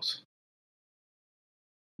blanc sauce.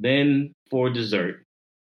 Then for dessert,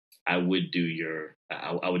 I would do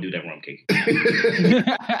that rum cake.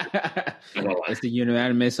 It's the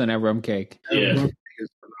unanimous on that rum cake. Yeah. Rum cake is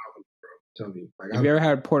phenomenal, bro. Tell me. Like, if you ever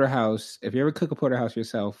had porterhouse, if you ever cook a porterhouse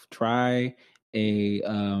yourself, try a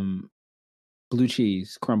blue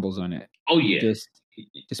cheese crumbles on it. Oh yeah. Just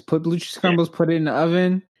put blue cheese crumbles, put it in the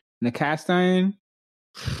oven, in the cast iron.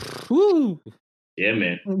 Woo! Yeah,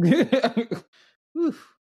 man.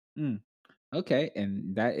 Okay,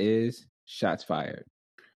 and that is shots fired.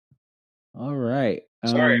 All right.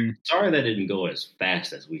 Sorry that didn't go as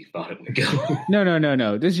fast as we thought it would go.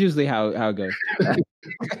 No. This is usually how it goes.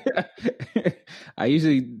 I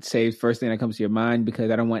usually say first thing that comes to your mind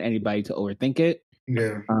because I don't want anybody to overthink it.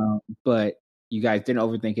 Yeah. But you guys didn't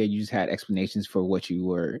overthink it. You just had explanations for what you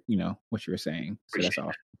were saying. So that's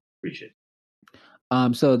all. Appreciate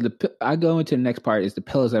it. So I go into the next part is the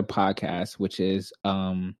pillars of the podcast, which is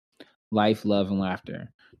life, love, and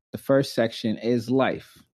laughter. The first section is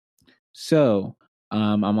life. So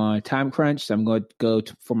I'm on a time crunch, so I'm going to go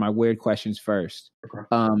for my weird questions first. Okay.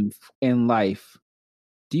 In life,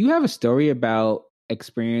 do you have a story about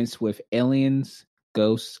experience with aliens,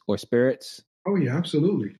 ghosts, or spirits? Oh yeah,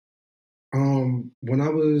 absolutely. When I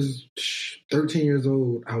was 13 years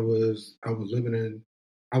old, I was living in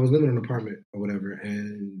an apartment or whatever,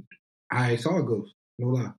 and I saw a ghost. No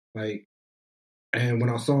lie. Like, and when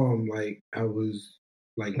I saw him, like, I was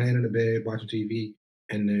like laying in the bed watching TV,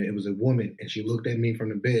 and then it was a woman, and she looked at me from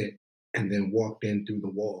the bed, and then walked in through the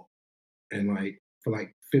wall, and like for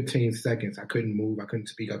like 15 seconds, I couldn't move, I couldn't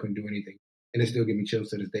speak, I couldn't do anything, and it still gives me chills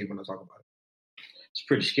to this day when I talk about it. It's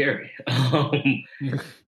pretty scary.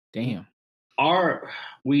 Damn.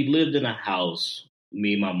 We lived in a house,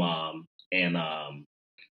 me and my mom, and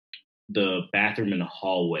the bathroom in the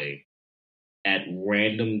hallway at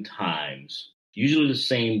random times, usually the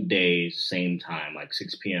same day, same time, like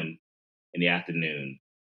 6 p.m. in the afternoon,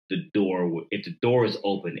 if the door is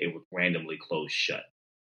open, it would randomly close shut.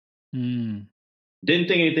 Didn't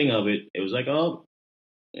think anything of it. It was like, oh,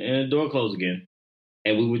 and the door closed again.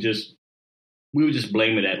 And we would just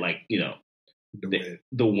blame it at, like,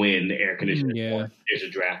 the wind, the air conditioning. Yeah. There's a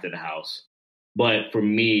draft in the house. But for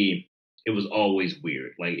me, it was always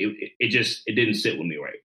weird. Like it didn't sit with me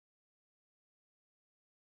right.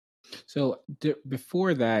 So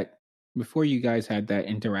before you guys had that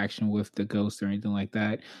interaction with the ghost or anything like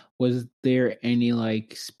that, was there any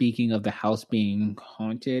like speaking of the house being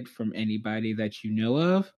haunted from anybody that you know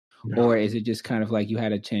of? No. Or is it just kind of like you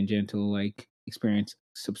had a tangential like experience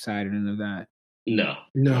subside or none of that? No.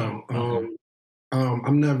 Okay.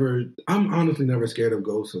 I'm honestly never scared of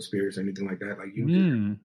ghosts or spirits or anything like that. Like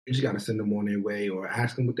you just got to send them on their way or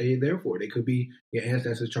ask them what they're there for. They could be your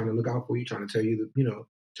ancestors trying to look out for you, trying to tell you that,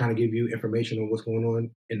 trying to give you information on what's going on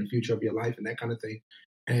in the future of your life and that kind of thing.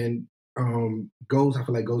 And ghosts, I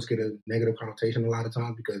feel like ghosts get a negative connotation a lot of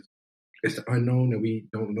times because it's the unknown that we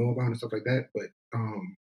don't know about and stuff like that. But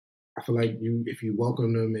I feel like if you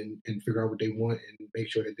welcome them and figure out what they want and make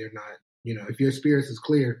sure that they're not, if your spirit is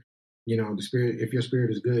clear, if your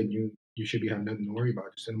spirit is good, you should be having nothing to worry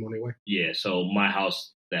about. Just send them on their way. Yeah. So my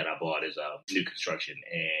house that I bought is new construction,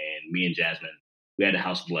 and me and Jasmine, we had the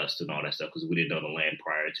house blessed and all that stuff because we didn't know the land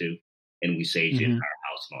prior to, and we saged the entire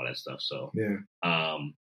house and all that stuff. So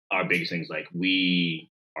our biggest thing is like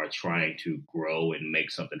we are trying to grow and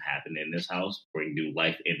make something happen in this house, bring new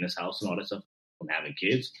life in this house and all that stuff from having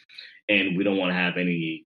kids. And we don't want to have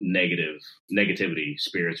any negativity,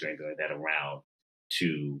 spirits or anything like that around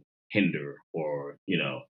to hinder or,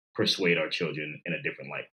 persuade our children in a different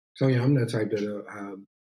light. So yeah, I'm the type that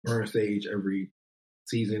burn sage every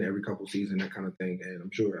season, every couple seasons, that kind of thing. And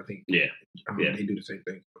I'm sure, I think they do the same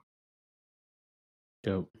thing.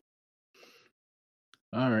 Dope.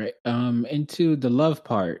 All right. Into the love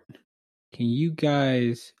part. Can you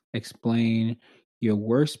guys explain your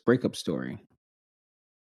worst breakup story?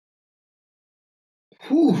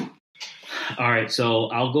 Whew. All right, so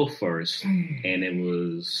I'll go first. And it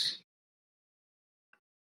was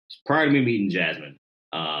prior to me meeting Jasmine,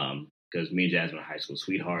 because me and Jasmine are high school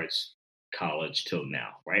sweethearts, college till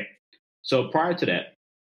now, right? So prior to that,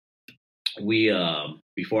 we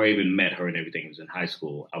before I even met her and everything, was in high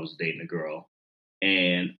school. I was dating a girl,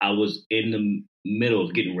 and I was in the middle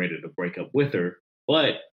of getting ready to break up with her,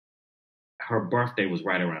 but her birthday was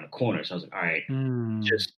right around the corner. So I was like, all right,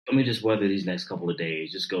 let me just weather these next couple of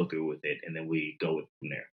days, just go through with it, and then we go with it from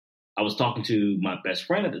there. I was talking to my best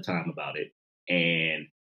friend at the time about it, and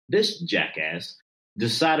this jackass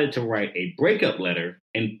decided to write a breakup letter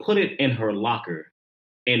and put it in her locker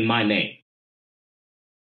in my name.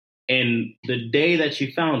 And the day that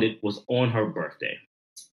she found it was on her birthday.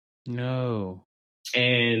 No.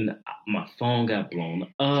 And my phone got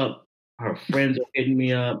blown up. Her friends are hitting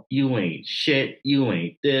me up. You ain't shit. You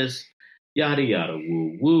ain't this. Yada, yada,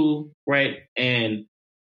 woo, woo. Right? And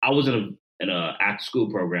I was in a after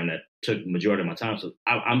school program that took the majority of my time. So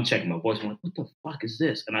I'm checking my voice. I'm like, what the fuck is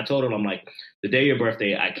this? And I told her, I'm like, the day of your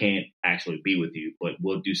birthday, I can't actually be with you, but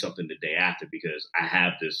we'll do something the day after because I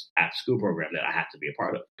have this after school program that I have to be a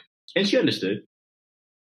part of. And she understood.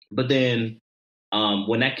 But then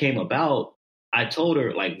when that came about, I told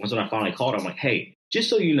her, like, once I finally called her, I'm like, hey, just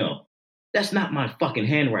so you know, that's not my fucking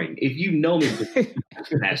handwriting. If you know me,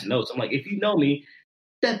 pass notes. I'm like, if you know me,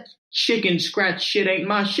 that chicken scratch shit ain't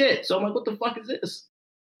my shit. So I'm like, what the fuck is this?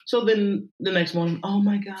 So then the next morning, oh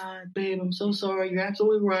my God, babe, I'm so sorry. You're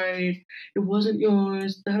absolutely right. It wasn't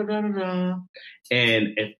yours. Da, da, da, da. And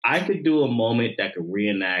if I could do a moment that could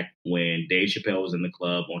reenact when Dave Chappelle was in the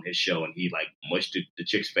club on his show and he like mushed the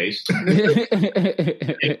chick's face,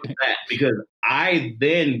 it was that, because I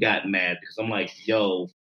then got mad because I'm like, yo,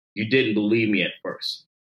 you didn't believe me at first.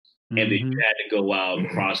 And then you had to go out,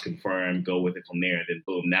 cross-confirm, go with it from there, and then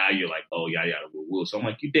boom, now you're like, oh, yada, yada, woo, woo. So I'm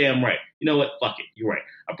like, you damn right. You know what? Fuck it. You're right.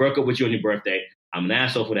 I broke up with you on your birthday. I'm an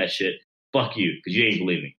asshole for that shit. Fuck you, because you ain't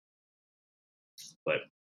believe me. But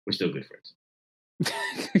we're still good friends.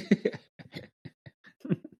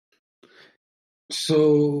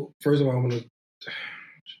 So, first of all, I'm gonna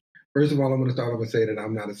start off and say that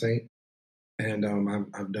I'm not a saint, and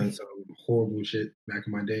I've done some horrible shit back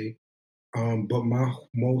in my day. But my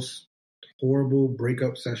most horrible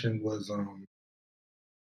breakup session was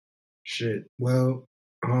shit. Well,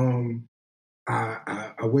 I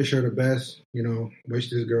wish her the best. Wish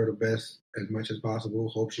this girl the best as much as possible.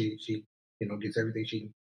 Hope she gets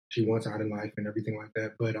everything she wants out in life and everything like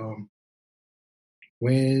that. But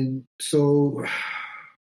we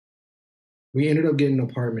ended up getting an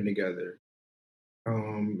apartment together,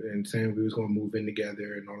 and saying we was gonna move in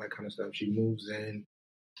together and all that kind of stuff. She moves in.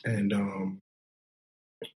 And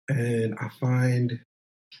I find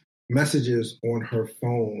messages on her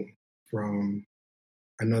phone from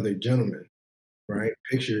another gentleman, right?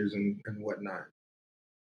 Pictures and whatnot.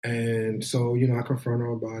 And so, I confront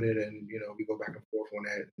her about it, and we go back and forth on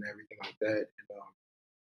that and everything like that.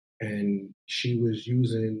 And she was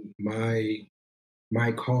using my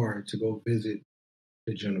car to go visit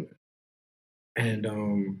the gentleman,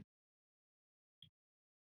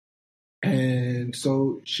 and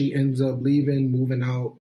so she ends up leaving, moving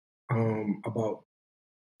out about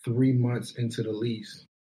 3 months into the lease.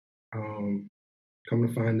 Come to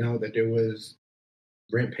find out that there was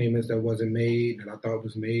rent payments that wasn't made that I thought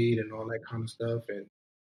was made and all that kind of stuff. And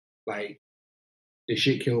like, the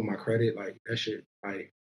shit killed my credit. Like, that shit,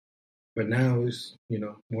 like, but now it's,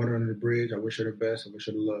 water under the bridge. I wish her the best. I wish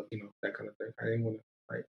her the luck, that kind of thing. I didn't want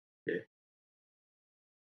to, like,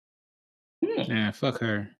 Nah, fuck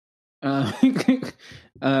her. I'll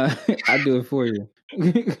do it for you.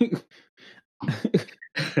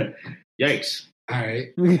 Yikes. All right.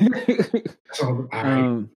 That's all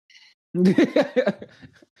right.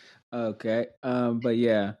 Okay. But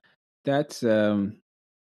yeah, that's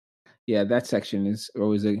that section is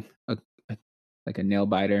always a like a nail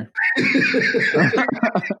biter.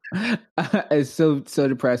 It's so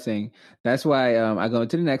depressing. That's why I go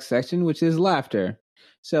into the next section, which is laughter.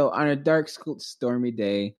 So on a dark, stormy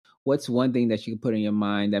day, what's one thing that you can put in your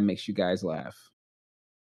mind that makes you guys laugh?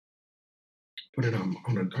 Put it on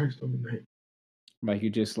a dark, stormy night. Like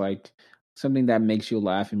you just like something that makes you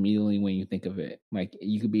laugh immediately when you think of it. Like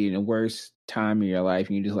you could be in the worst time of your life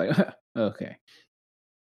and you're just like, okay.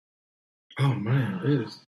 Oh man, it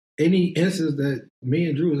is any instance that me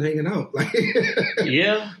and Drew was hanging out. Like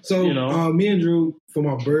yeah. So me and Drew for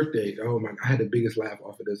my birthday, oh my, I had the biggest laugh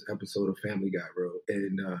off of this episode of Family Guy, bro.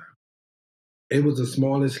 And it was the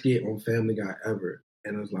smallest skit on Family Guy ever.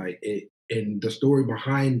 And it was like and the story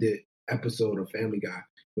behind the episode of Family Guy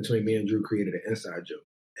between me and Drew created an inside joke.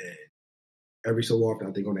 And every so often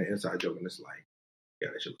I think on that inside joke and it's like, yeah,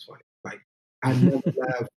 that shit was funny. Like I never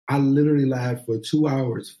laughed. I literally laughed for 2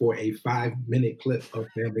 hours for a 5-minute clip of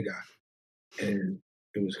Family Guy. And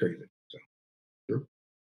it was crazy. So, Drew?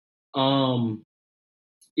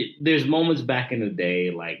 There's moments back in the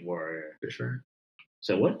day like where Dish Rag.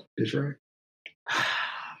 So what? Dish Rag.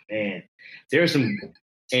 Man, there are some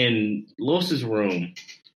in Lewis's room.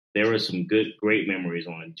 There were some great memories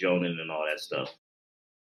on Jonan and all that stuff.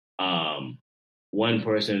 One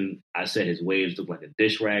person, I said his waves looked like a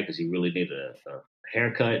dish rag because he really needed a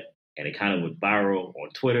haircut, and it kind of went viral on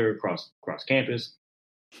Twitter across campus.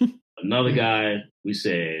 Another guy, we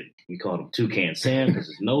called him Toucan Sam because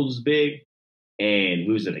his nose was big, and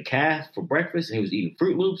we was in a cafe for breakfast, and he was eating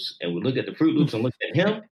Fruit Loops, and we looked at the Fruit Loops and looked at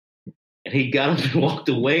him, and he got up and walked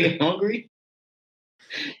away hungry.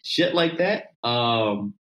 Shit like that.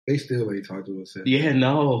 They still ain't talked to us since. Yeah,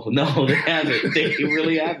 no, they haven't. They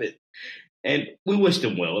really haven't. And we wish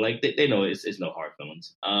them well. Like they know it's no hard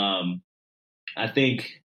feelings. I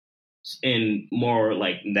think in more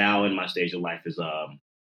like now in my stage of life is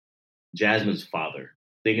Jasmine's father.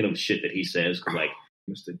 Thinking of shit that he says because like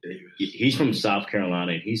Mr. Davis, he's from South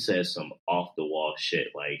Carolina and he says some off the wall shit.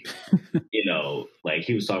 Like like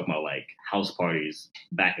he was talking about like house parties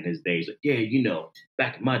back in his days. Like, yeah,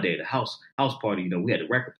 back in my day, the house party. We had the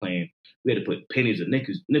record playing. We had to put pennies and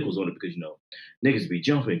nickels on it because niggas be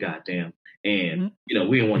jumping, goddamn. And,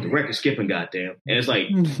 we didn't want the record skipping, goddamn. And it's like,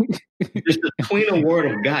 just the tweener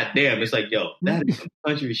word of goddamn. It's like, yo, that is some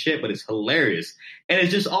country shit, but it's hilarious. And it's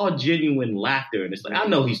just all genuine laughter. And it's like, I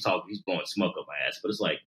know he's blowing smoke up my ass, but it's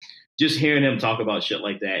like, just hearing him talk about shit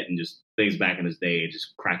like that and just things back in his day and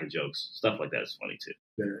just cracking jokes, stuff like that is funny too.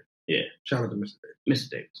 Yeah. Shout out to Mr. Davis. Mr.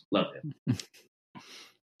 Davis. Love him.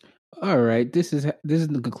 All right, this is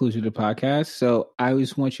the conclusion of the podcast. So I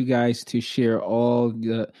just want you guys to share all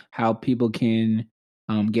how people can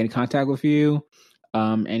get in contact with you,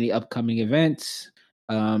 any upcoming events,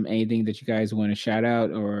 anything that you guys want to shout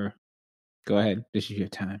out, or go ahead. This is your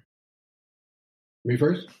time. Me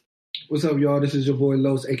first. What's up, y'all? This is your boy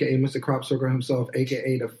Los, aka Mr. Crop Circle himself,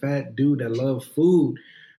 aka the fat dude that loves food.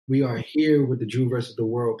 We are here with the Drew versus the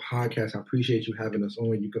World podcast. I appreciate you having us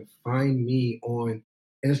on. You can find me on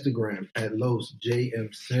Instagram at Los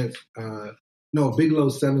JM Sense. Big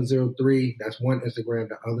Los 703. That's one Instagram.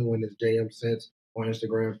 The other one is JM Sense on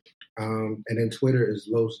Instagram. And then Twitter is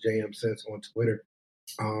Los JM Sense on Twitter.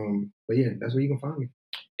 But yeah, that's where you can find me.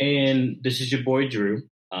 And this is your boy Drew.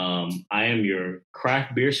 I am your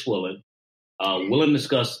craft beer swilling, willing to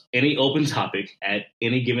discuss any open topic at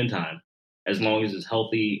any given time, as long as it's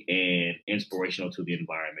healthy and inspirational to the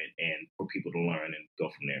environment and for people to learn and go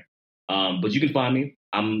from there. But you can find me.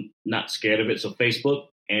 I'm not scared of it. So Facebook,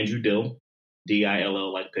 Andrew Dill,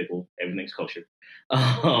 Dill like pickle. Everything's kosher.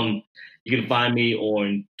 You can find me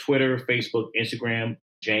on Twitter, Facebook, Instagram,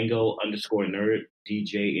 Django_nerd,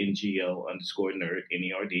 DJNGO_nerd,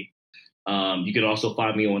 NERD. You can also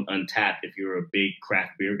find me on Untappd if you're a big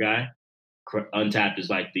craft beer guy. Untappd is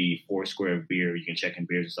like the Foursquare of beer. You can check in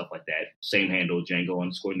beers and stuff like that. Same handle,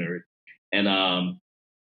 Django_nerd. And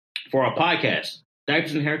for our podcast,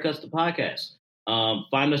 Diapers and Haircuts, the podcast.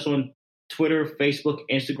 Find us on Twitter, Facebook,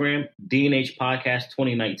 Instagram, DNH Podcast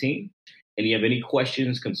 2019. And you have any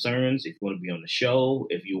questions, concerns, if you want to be on the show,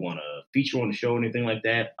 if you want to feature on the show or anything like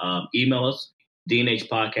that, email us,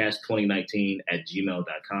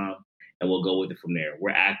 dnhpodcast2019@gmail.com, and we'll go with it from there.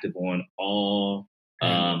 We're active on all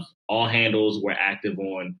handles. We're active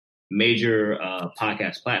on major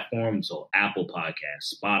podcast platforms. So Apple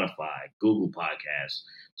Podcasts, Spotify, Google Podcasts,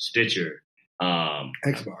 Stitcher,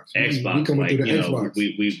 Xbox. We coming through the Xbox.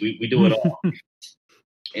 We do it all.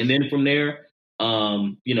 And then from there,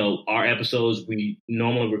 our episodes, we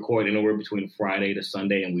normally record anywhere between Friday to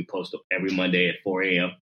Sunday, and we post every Monday at 4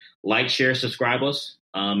 a.m. Like, share, subscribe us,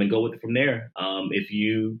 and go with it from there. If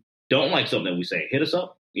you don't like something that we say, hit us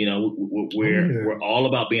up. We're all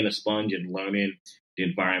about being a sponge and learning the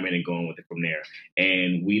environment and going with it from there.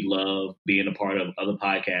 And we love being a part of other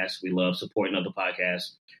podcasts. We love supporting other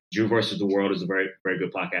podcasts. Drew versus the World is a very, very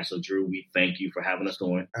good podcast. So Drew, we thank you for having us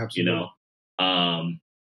on. Absolutely.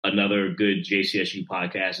 Another good JCSU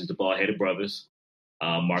podcast is the Bald-Headed Brothers.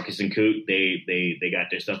 Marcus and Coot, they got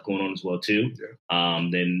their stuff going on as well too. Yeah.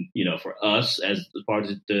 Then for us as part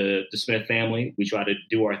of the Smith family, we try to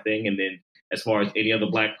do our thing, and then as far as any other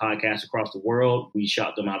Black podcasts across the world, we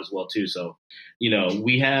shout them out as well too. So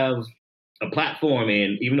we have a platform,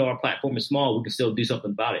 and even though our platform is small, we can still do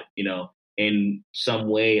something about it. In some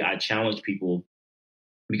way, I challenge people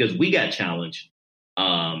because we got challenged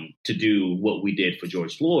to do what we did for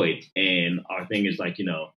George Floyd, and our thing is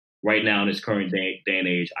right now in this current day and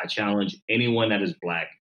age, I challenge anyone that is Black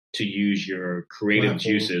to use your creative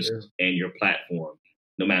juices and your platform,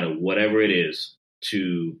 no matter whatever it is,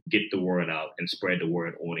 to get the word out and spread the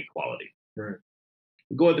word on equality. Right.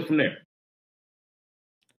 Go with it from there.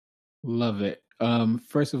 Love it.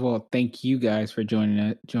 First of all, thank you guys for joining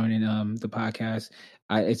the podcast.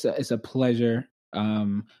 It's a pleasure.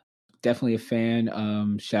 Definitely a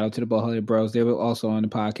fan. Shout out to the Bald-Headed Bros. They were also on the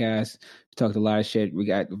podcast. We talked a lot of shit. We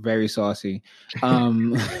got very saucy.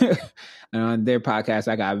 And on their podcast,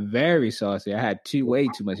 I got very saucy. I had way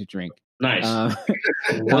too much to drink. Nice. So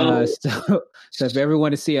if you ever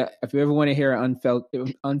want to hear an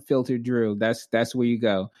unfiltered Drew, that's where you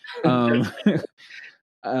go.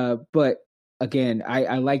 But again,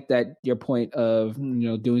 I like that your point of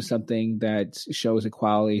doing something that shows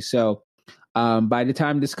equality. So by the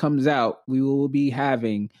time this comes out, we will be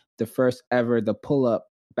having the first ever the Pull-Up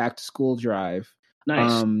Back to School drive.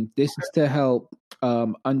 Nice. This is to help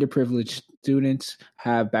underprivileged students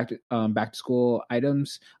have back to school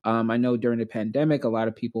items. I know during the pandemic, a lot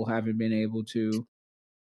of people haven't been able to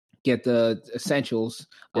get the essentials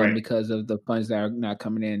because of the funds that are not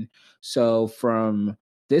coming in. So from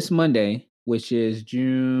this Monday, which is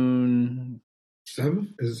June 7th,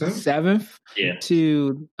 is it 7th?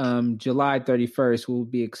 To July 31st, we'll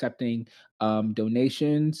be accepting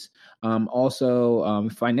donations, also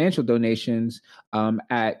financial donations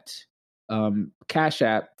at Cash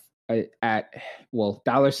App at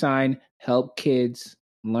 $ Help Kids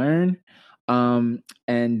Learn. And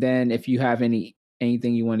then if you have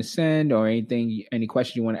anything you want to send or any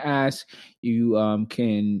question you want to ask, you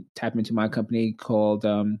can tap into my company called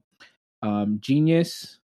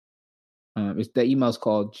Genius. The email's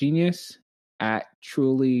called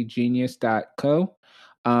genius@trulygenius.co,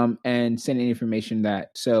 and send any information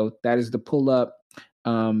that. So that is the Pull-Up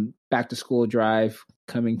Back to School drive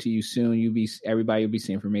coming to you soon. Everybody will be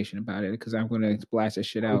seeing information about it because I'm going to blast that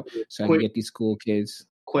shit out so I can get these school kids.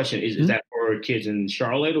 Question is that for kids in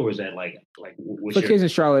Charlotte, or is that like for kids in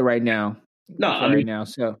Charlotte right now? No, right now.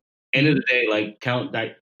 So end of the day, count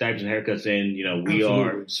diapers and haircuts in. We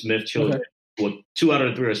are Smith children. Okay. Well, 2 out of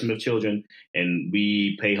the 3 are Smith children, and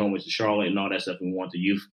we pay homage to Charlotte and all that stuff. We want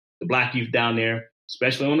the Black youth down there,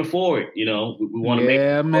 especially on the forward. We want to we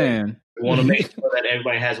want to make sure that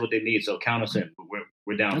everybody has what they need. So count us in.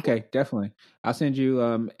 We're down. Okay, definitely. I'll send you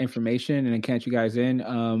information and then count you guys in.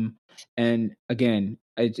 And again,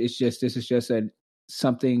 this is just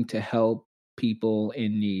something to help people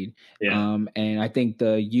in need. Yeah. And I think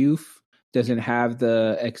the youth doesn't have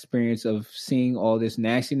the experience of seeing all this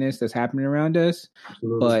nastiness that's happening around us.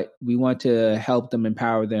 Absolutely. But we want to help them,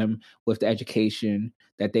 empower them with the education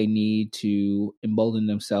that they need to embolden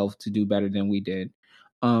themselves to do better than we did.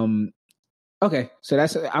 Okay,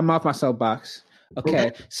 so I'm off my soapbox.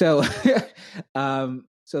 Okay. So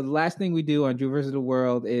so the last thing we do on Drew versus the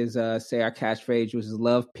World is say our catchphrase, which is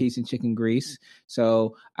love, peace, and chicken grease.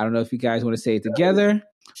 So I don't know if you guys want to say it together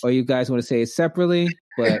or you guys want to say it separately,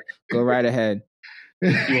 but go right ahead. Go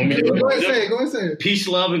ahead and say it. Peace,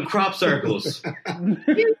 love, and crop circles. And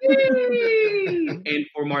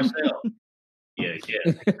for Marcel. Yeah.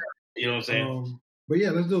 You know what I'm saying? But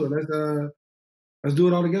yeah, let's do it. Let's do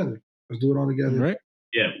it all together. Right.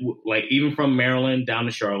 Yeah, like even from Maryland down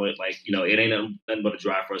to Charlotte, it ain't nothing but a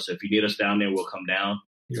drive for us. So if you need us down there, we'll come down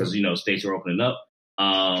because states are opening up.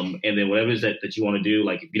 And then whatever it is that you want to do,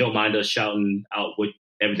 like if you don't mind us shouting out with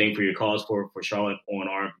everything for your cause for Charlotte on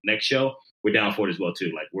our next show, we're down for it as well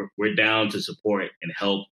too. Like we're down to support and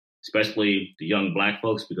help especially the young Black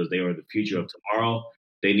folks, because they are the future of tomorrow.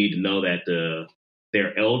 They need to know that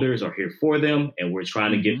their elders are here for them, and we're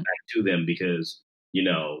trying to get back to them because, you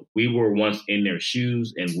know, we were once in their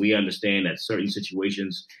shoes, and we understand that certain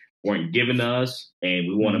situations weren't given to us, and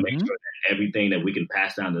we want to make sure that everything that we can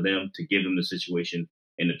pass down to them to give them the situation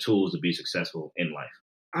and the tools to be successful in life.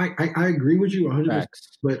 I agree with you 100%,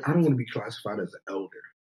 but I don't want to be classified as an elder.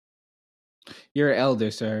 You're an elder,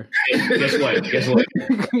 sir. Guess what?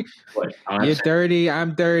 What? You're 30.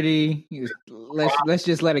 I'm 30. Let's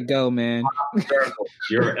just let it go, man.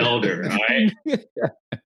 You're an elder, all right?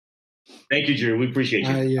 Thank you, Drew. We appreciate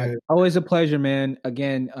you. Always a pleasure, man.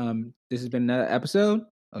 Again, this has been another episode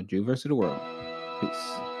of Drew versus the World.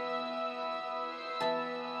 Peace.